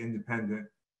creates these independent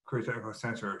career technical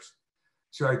centers.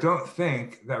 So I don't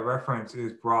think that reference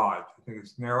is broad. I think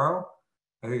it's narrow.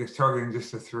 I think it's targeting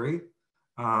just the three.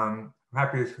 I'm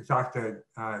happy to talk to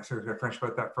Secretary French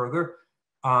about that further.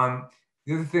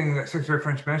 The other thing that Secretary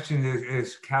French mentioned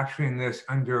is capturing this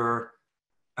under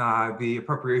the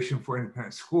appropriation for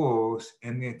independent schools,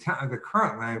 and the intent of the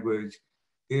current language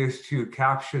is to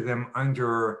capture them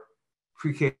under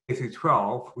pre-K through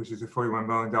 12, which is a $41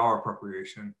 million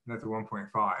appropriation, not the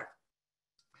 1.5.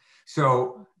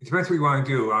 So it depends what you want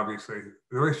to do, obviously.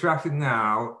 The way it's drafted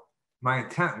now, my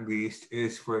intent at least,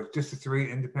 is for just the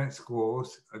 3 independent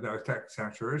schools that are tech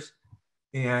centers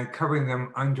and covering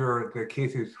them under the K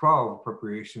through 12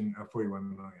 appropriation of 41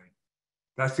 million.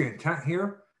 That's the intent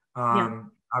here.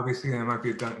 Obviously, there might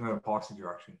be another policy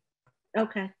direction.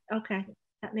 Okay, okay,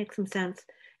 that makes some sense.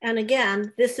 And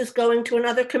again, this is going to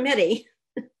another committee.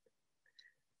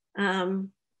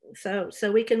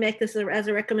 So we can make this as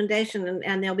a recommendation,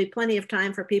 and there'll be plenty of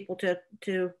time for people to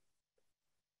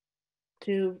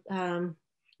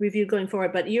review going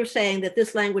forward. But you're saying that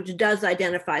this language does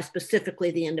identify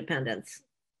specifically the independents.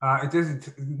 It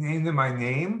doesn't name them by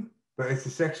name, but it's the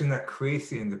section that creates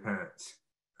the independent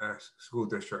school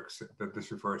districts that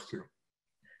this refers to.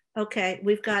 Okay,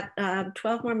 we've got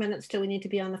 12 more minutes till we need to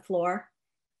be on the floor.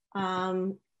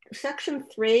 Section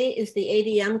 3 is the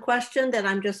ADM question that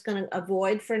I'm just going to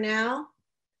avoid for now,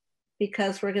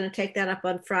 because we're going to take that up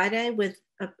on Friday with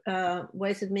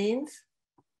Ways and Means.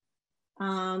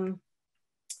 Then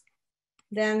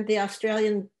the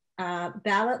Australian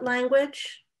ballot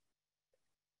language,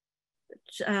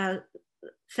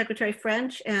 Secretary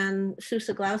French and Sue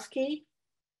Siglowski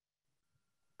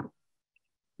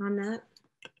on that.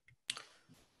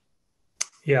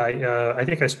 Yeah, I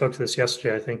think I spoke to this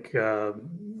yesterday. I think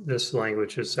this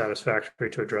language is satisfactory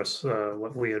to address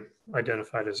what we had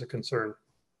identified as a concern.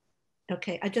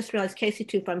 Okay, I just realized Casey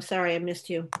Toop, I'm sorry, I missed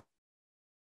you.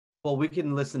 Well, we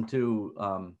can listen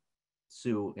to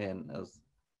Sue, and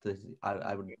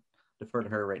I would defer to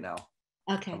her right now.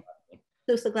 Okay,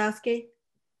 Sue Siglowski.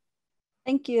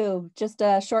 Thank you. Just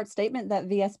a short statement that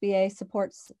VSBA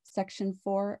supports Section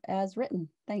 4 as written.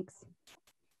 Thanks.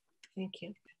 Thank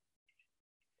you.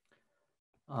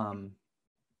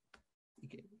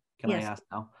 Can I ask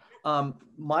now?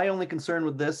 My only concern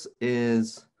with this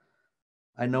is,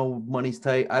 I know money's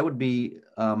tight. I would be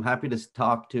happy to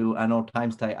talk to, I know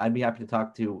time's tight. I'd be happy to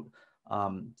talk to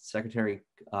Secretary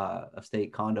of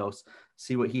State Condos,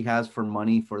 see what he has for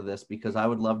money for this, because I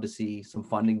would love to see some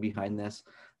funding behind this.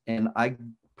 And I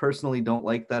personally don't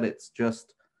like that it's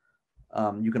just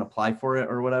you can apply for it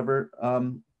or whatever.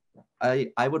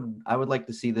 I would like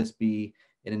to see this be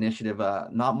an initiative.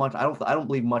 Not much. I don't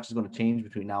believe much is going to change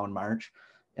between now and March.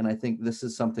 And I think this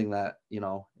is something that, you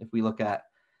know, if we look at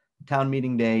town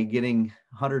meeting day, getting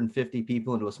 150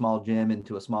 people into a small gym,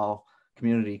 into a small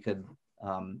community could,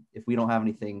 if we don't have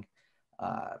anything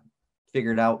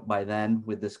figured out by then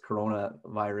with this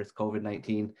coronavirus,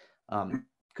 COVID-19,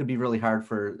 could be really hard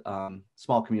for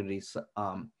small communities.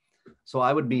 So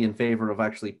I would be in favor of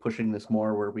actually pushing this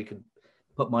more, where we could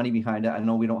put money behind it. I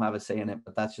know we don't have a say in it,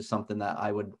 but that's just something that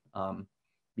I would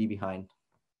be behind.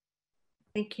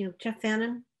 Thank you. Jeff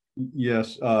Fannin?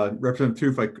 Yes,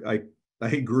 Representative Toof, I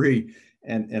agree.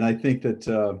 And I think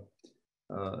that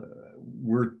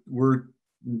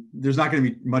there's not going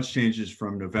to be much changes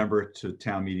from November to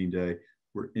town meeting day.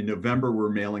 In November, we're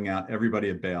mailing out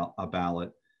everybody a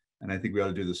ballot. And I think we ought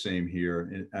to do the same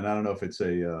here. And I don't know if it's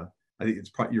I think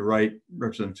it's you're right,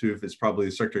 Representative Toof, it's probably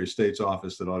the Secretary of State's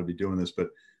office that ought to be doing this, but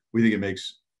we think it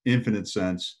makes infinite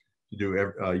sense to do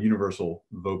a universal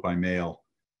vote by mail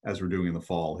as we're doing in the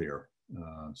fall here.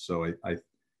 So I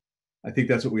think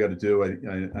that's what we ought to do. I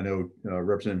know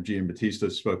Representative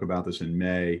Giambattista spoke about this in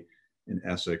May in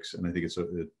Essex, and I think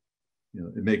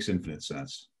it makes infinite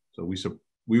sense. So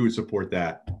we would support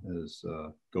that as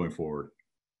going forward.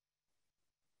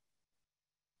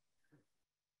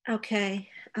 Okay.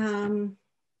 Then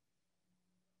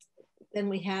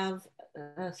we have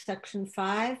Section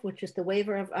 5, which is the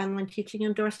waiver of online teaching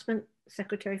endorsement,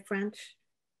 Secretary French.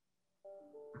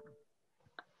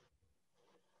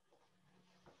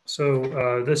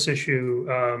 So this issue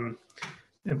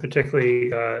in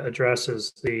particularly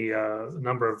addresses the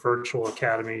number of virtual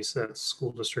academies that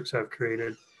school districts have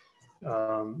created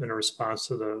in a response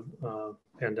to the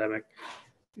pandemic.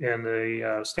 And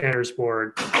the Standards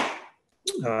Board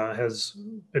has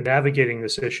been navigating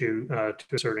this issue to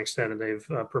a certain extent, and they've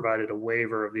provided a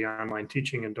waiver of the online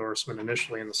teaching endorsement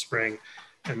initially in the spring,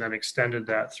 and then extended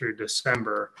that through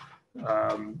December.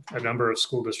 A number of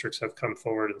school districts have come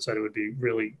forward and said it would be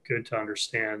really good to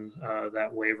understand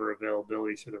that waiver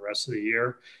availability through the rest of the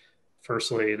year,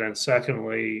 firstly. Then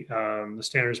secondly, the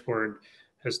Standards Board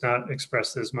has not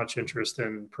expressed as much interest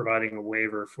in providing a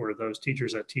waiver for those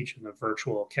teachers that teach in the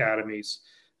virtual academies.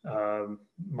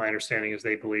 My understanding is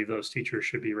they believe those teachers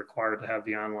should be required to have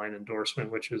the online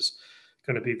endorsement, which is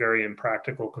going to be very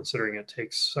impractical considering it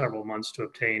takes several months to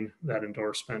obtain that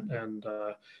endorsement, and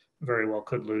very well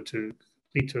could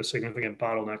lead to a significant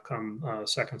bottleneck come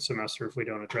second semester if we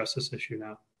don't address this issue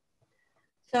now.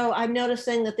 So I'm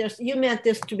noticing that you meant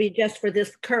this to be just for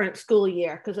this current school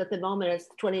year, because at the moment it's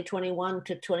 2021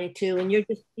 to 22, and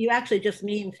you actually just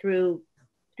mean through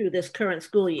this current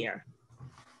school year.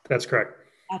 That's correct.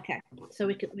 Okay, so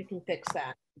we can fix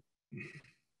that.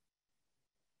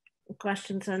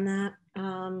 Questions on that?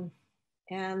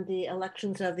 And the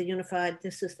elections of the unified,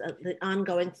 this is the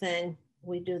ongoing thing.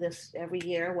 We do this every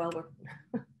year. Well,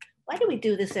 why do we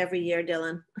do this every year,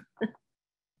 Dylan?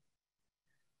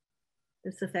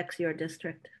 This affects your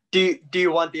district. Do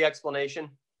you want the explanation?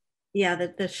 Yeah,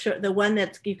 the one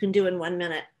that you can do in 1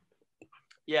 minute.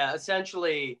 Yeah,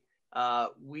 essentially,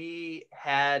 we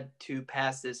had to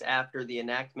pass this after the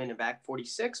enactment of Act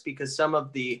 46 because some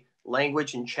of the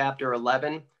language in Chapter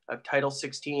 11 of Title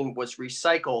 16 was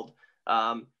recycled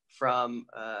from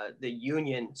the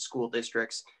union school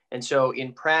districts. And so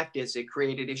in practice, it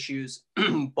created issues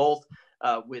both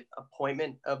with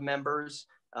appointment of members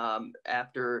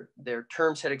after their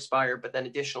terms had expired, but then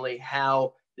additionally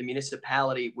how the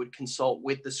municipality would consult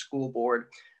with the school board.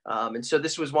 And so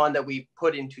this was one that we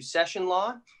put into session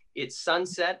law. It's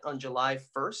sunset on July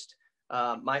 1st.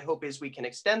 My hope is we can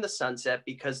extend the sunset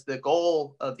because the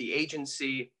goal of the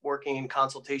agency working in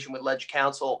consultation with Ledge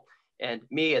Council and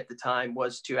me at the time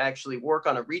was to actually work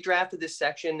on a redraft of this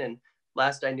section. And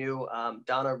last I knew,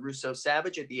 Donna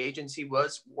Russo-Savage at the agency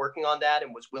was working on that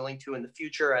and was willing to in the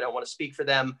future. I don't want to speak for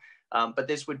them, but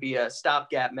this would be a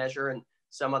stopgap measure and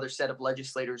some other set of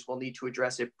legislators will need to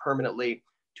address it permanently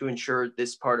to ensure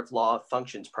this part of law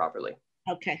functions properly.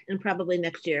 Okay, and probably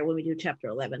next year when we do Chapter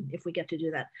 11, if we get to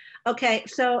do that. Okay,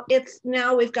 so it's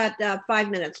now we've got 5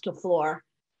 minutes to floor.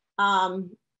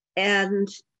 And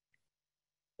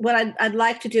what I'd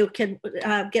like to do, can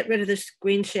get rid of the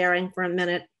screen sharing for a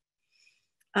minute.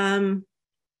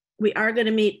 We are going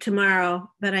to meet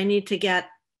tomorrow, but I need to get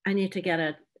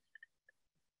a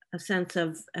sense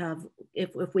of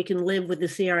if we can live with the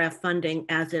CRF funding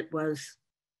as it was,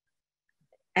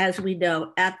 as we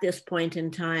know at this point in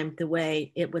time, the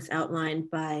way it was outlined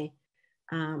by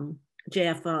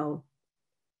JFO.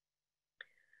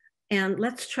 And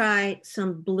let's try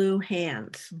some blue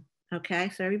hands. Okay,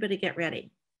 so everybody get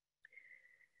ready.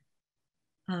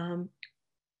 I'm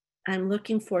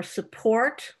looking for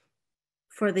support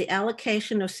for the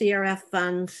allocation of CRF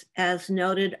funds as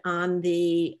noted on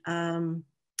the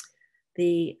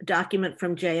document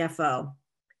from JFO.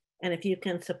 And if you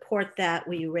can support that,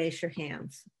 will you raise your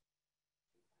hands?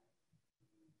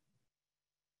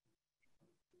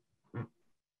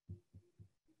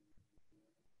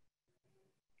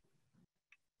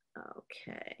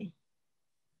 Okay.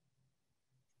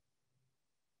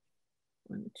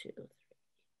 1, 2, 3.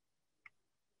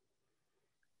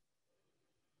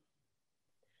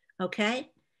 Okay,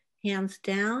 hands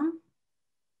down.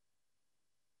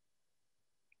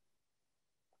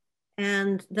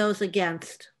 And those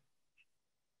against.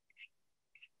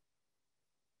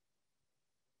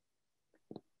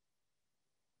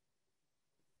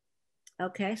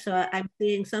 Okay, so I'm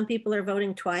seeing some people are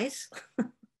voting twice.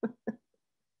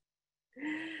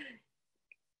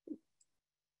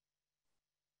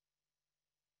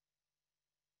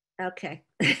 Okay.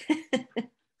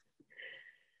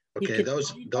 Okay,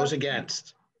 those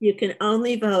against. You can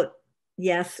only vote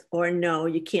yes or no.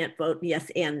 You can't vote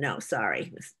yes and no.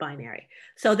 Sorry, it's binary.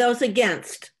 So those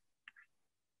against.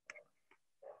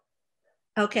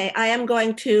 Okay, I am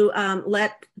going to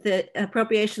let the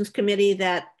Appropriations Committee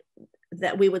that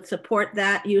we would support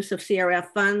that use of CRF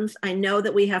funds. I know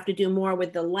that we have to do more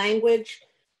with the language,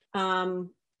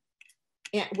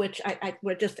 which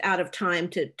we're just out of time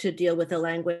to deal with the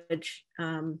language,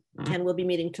 and we'll be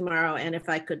meeting tomorrow. And if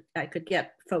I could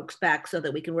get folks back so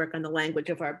that we can work on the language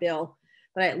of our bill,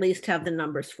 but I at least have the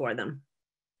numbers for them.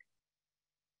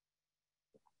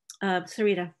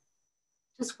 Sarita.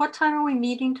 Just what time are we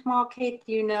meeting tomorrow, Kate?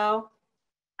 Do you know?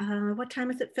 What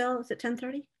time is it, Phil? Is it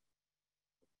 10:30?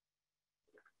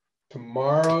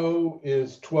 Tomorrow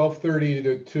is 12:30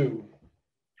 to 2.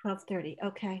 12:30,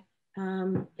 okay.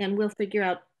 And we'll figure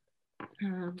out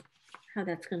how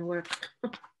that's going to work.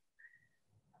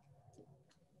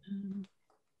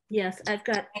 Yes, I've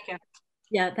got,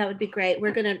 yeah, that would be great.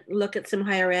 We're going to look at some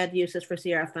higher ed uses for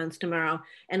CRF funds tomorrow,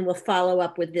 and we'll follow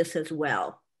up with this as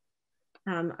well.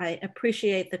 I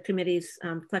appreciate the committee's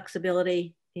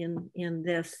flexibility in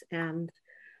this, and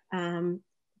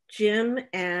Jim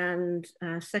and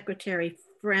Secretary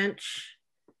French,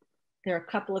 there are a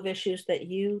couple of issues that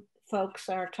you folks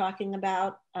are talking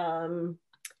about.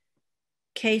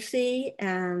 Casey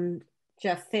and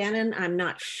Jeff Fannin, I'm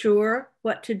not sure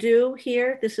what to do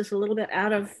here. This is a little bit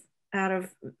out of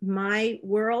my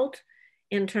world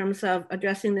in terms of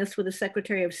addressing this with the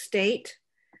Secretary of State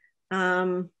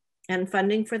and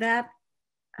funding for that.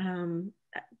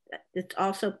 It's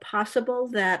also possible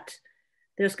that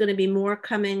there's going to be more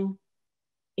coming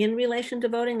in relation to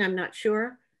voting. I'm not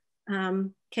sure.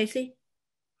 Casey?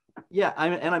 Yeah,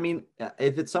 I mean,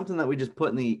 if it's something that we just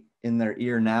put in their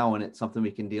ear now, and it's something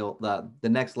we can deal, the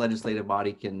next legislative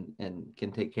body can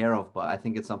take care of. But I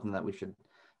think it's something that we should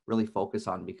really focus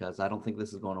on, because I don't think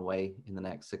this is going away in the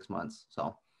next 6 months.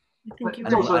 So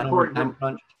it's also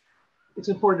important. It's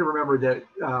important to remember that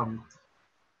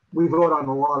we vote on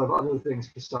a lot of other things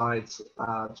besides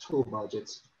school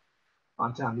budgets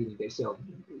on town meeting day. So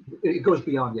it goes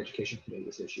beyond the education committee,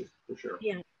 this issue, for sure.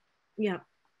 Yeah, yeah.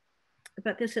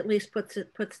 But this at least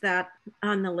puts that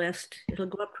on the list. It'll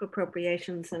go up to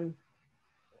appropriations, and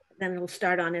then it'll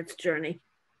start on its journey.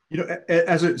 You know,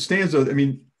 as it stands, though, I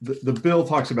mean, the bill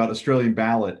talks about Australian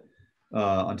ballot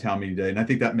on town meeting day, and I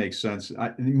think that makes sense.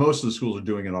 Most of the schools are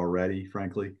doing it already,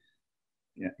 frankly,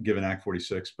 given Act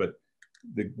 46. But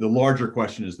the larger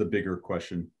question is the bigger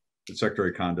question that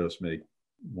Secretary Kondos may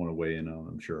want to weigh in on,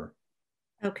 I'm sure.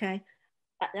 Okay.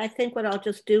 I think what I'll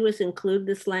just do is include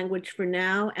this language for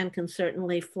now, and can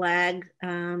certainly flag,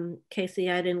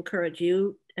 Casey, I'd encourage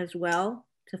you as well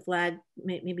to flag,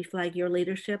 maybe flag your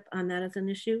leadership on that as an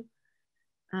issue.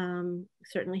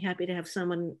 Certainly happy to have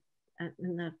someone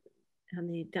on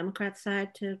the Democrat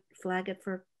side to flag it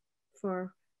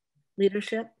for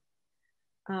leadership.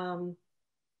 And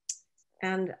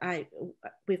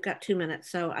we've got 2 minutes,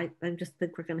 so I just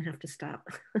think we're going to have to stop.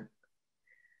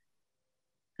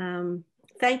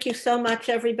 Thank you so much,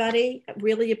 everybody. I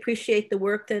really appreciate the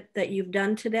work that you've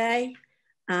done today.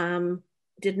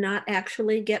 Did not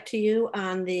actually get to you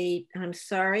on the, I'm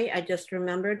sorry, I just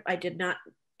remembered, I did not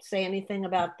say anything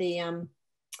about the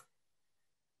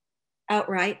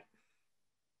outright.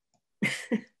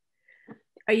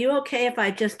 Are you okay if I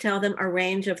just tell them a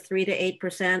range of 3 to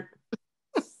 8%?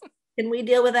 Can we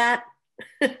deal with that?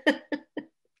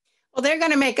 Well, they're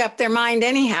going to make up their mind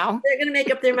anyhow. They're going to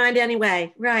make up their mind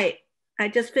anyway, right? I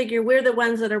just figure we're the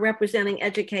ones that are representing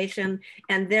education,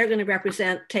 and they're going to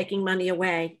represent taking money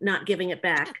away, not giving it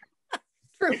back.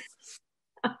 True.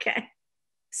 Okay.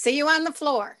 See you on the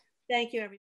floor. Thank you,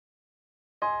 everybody.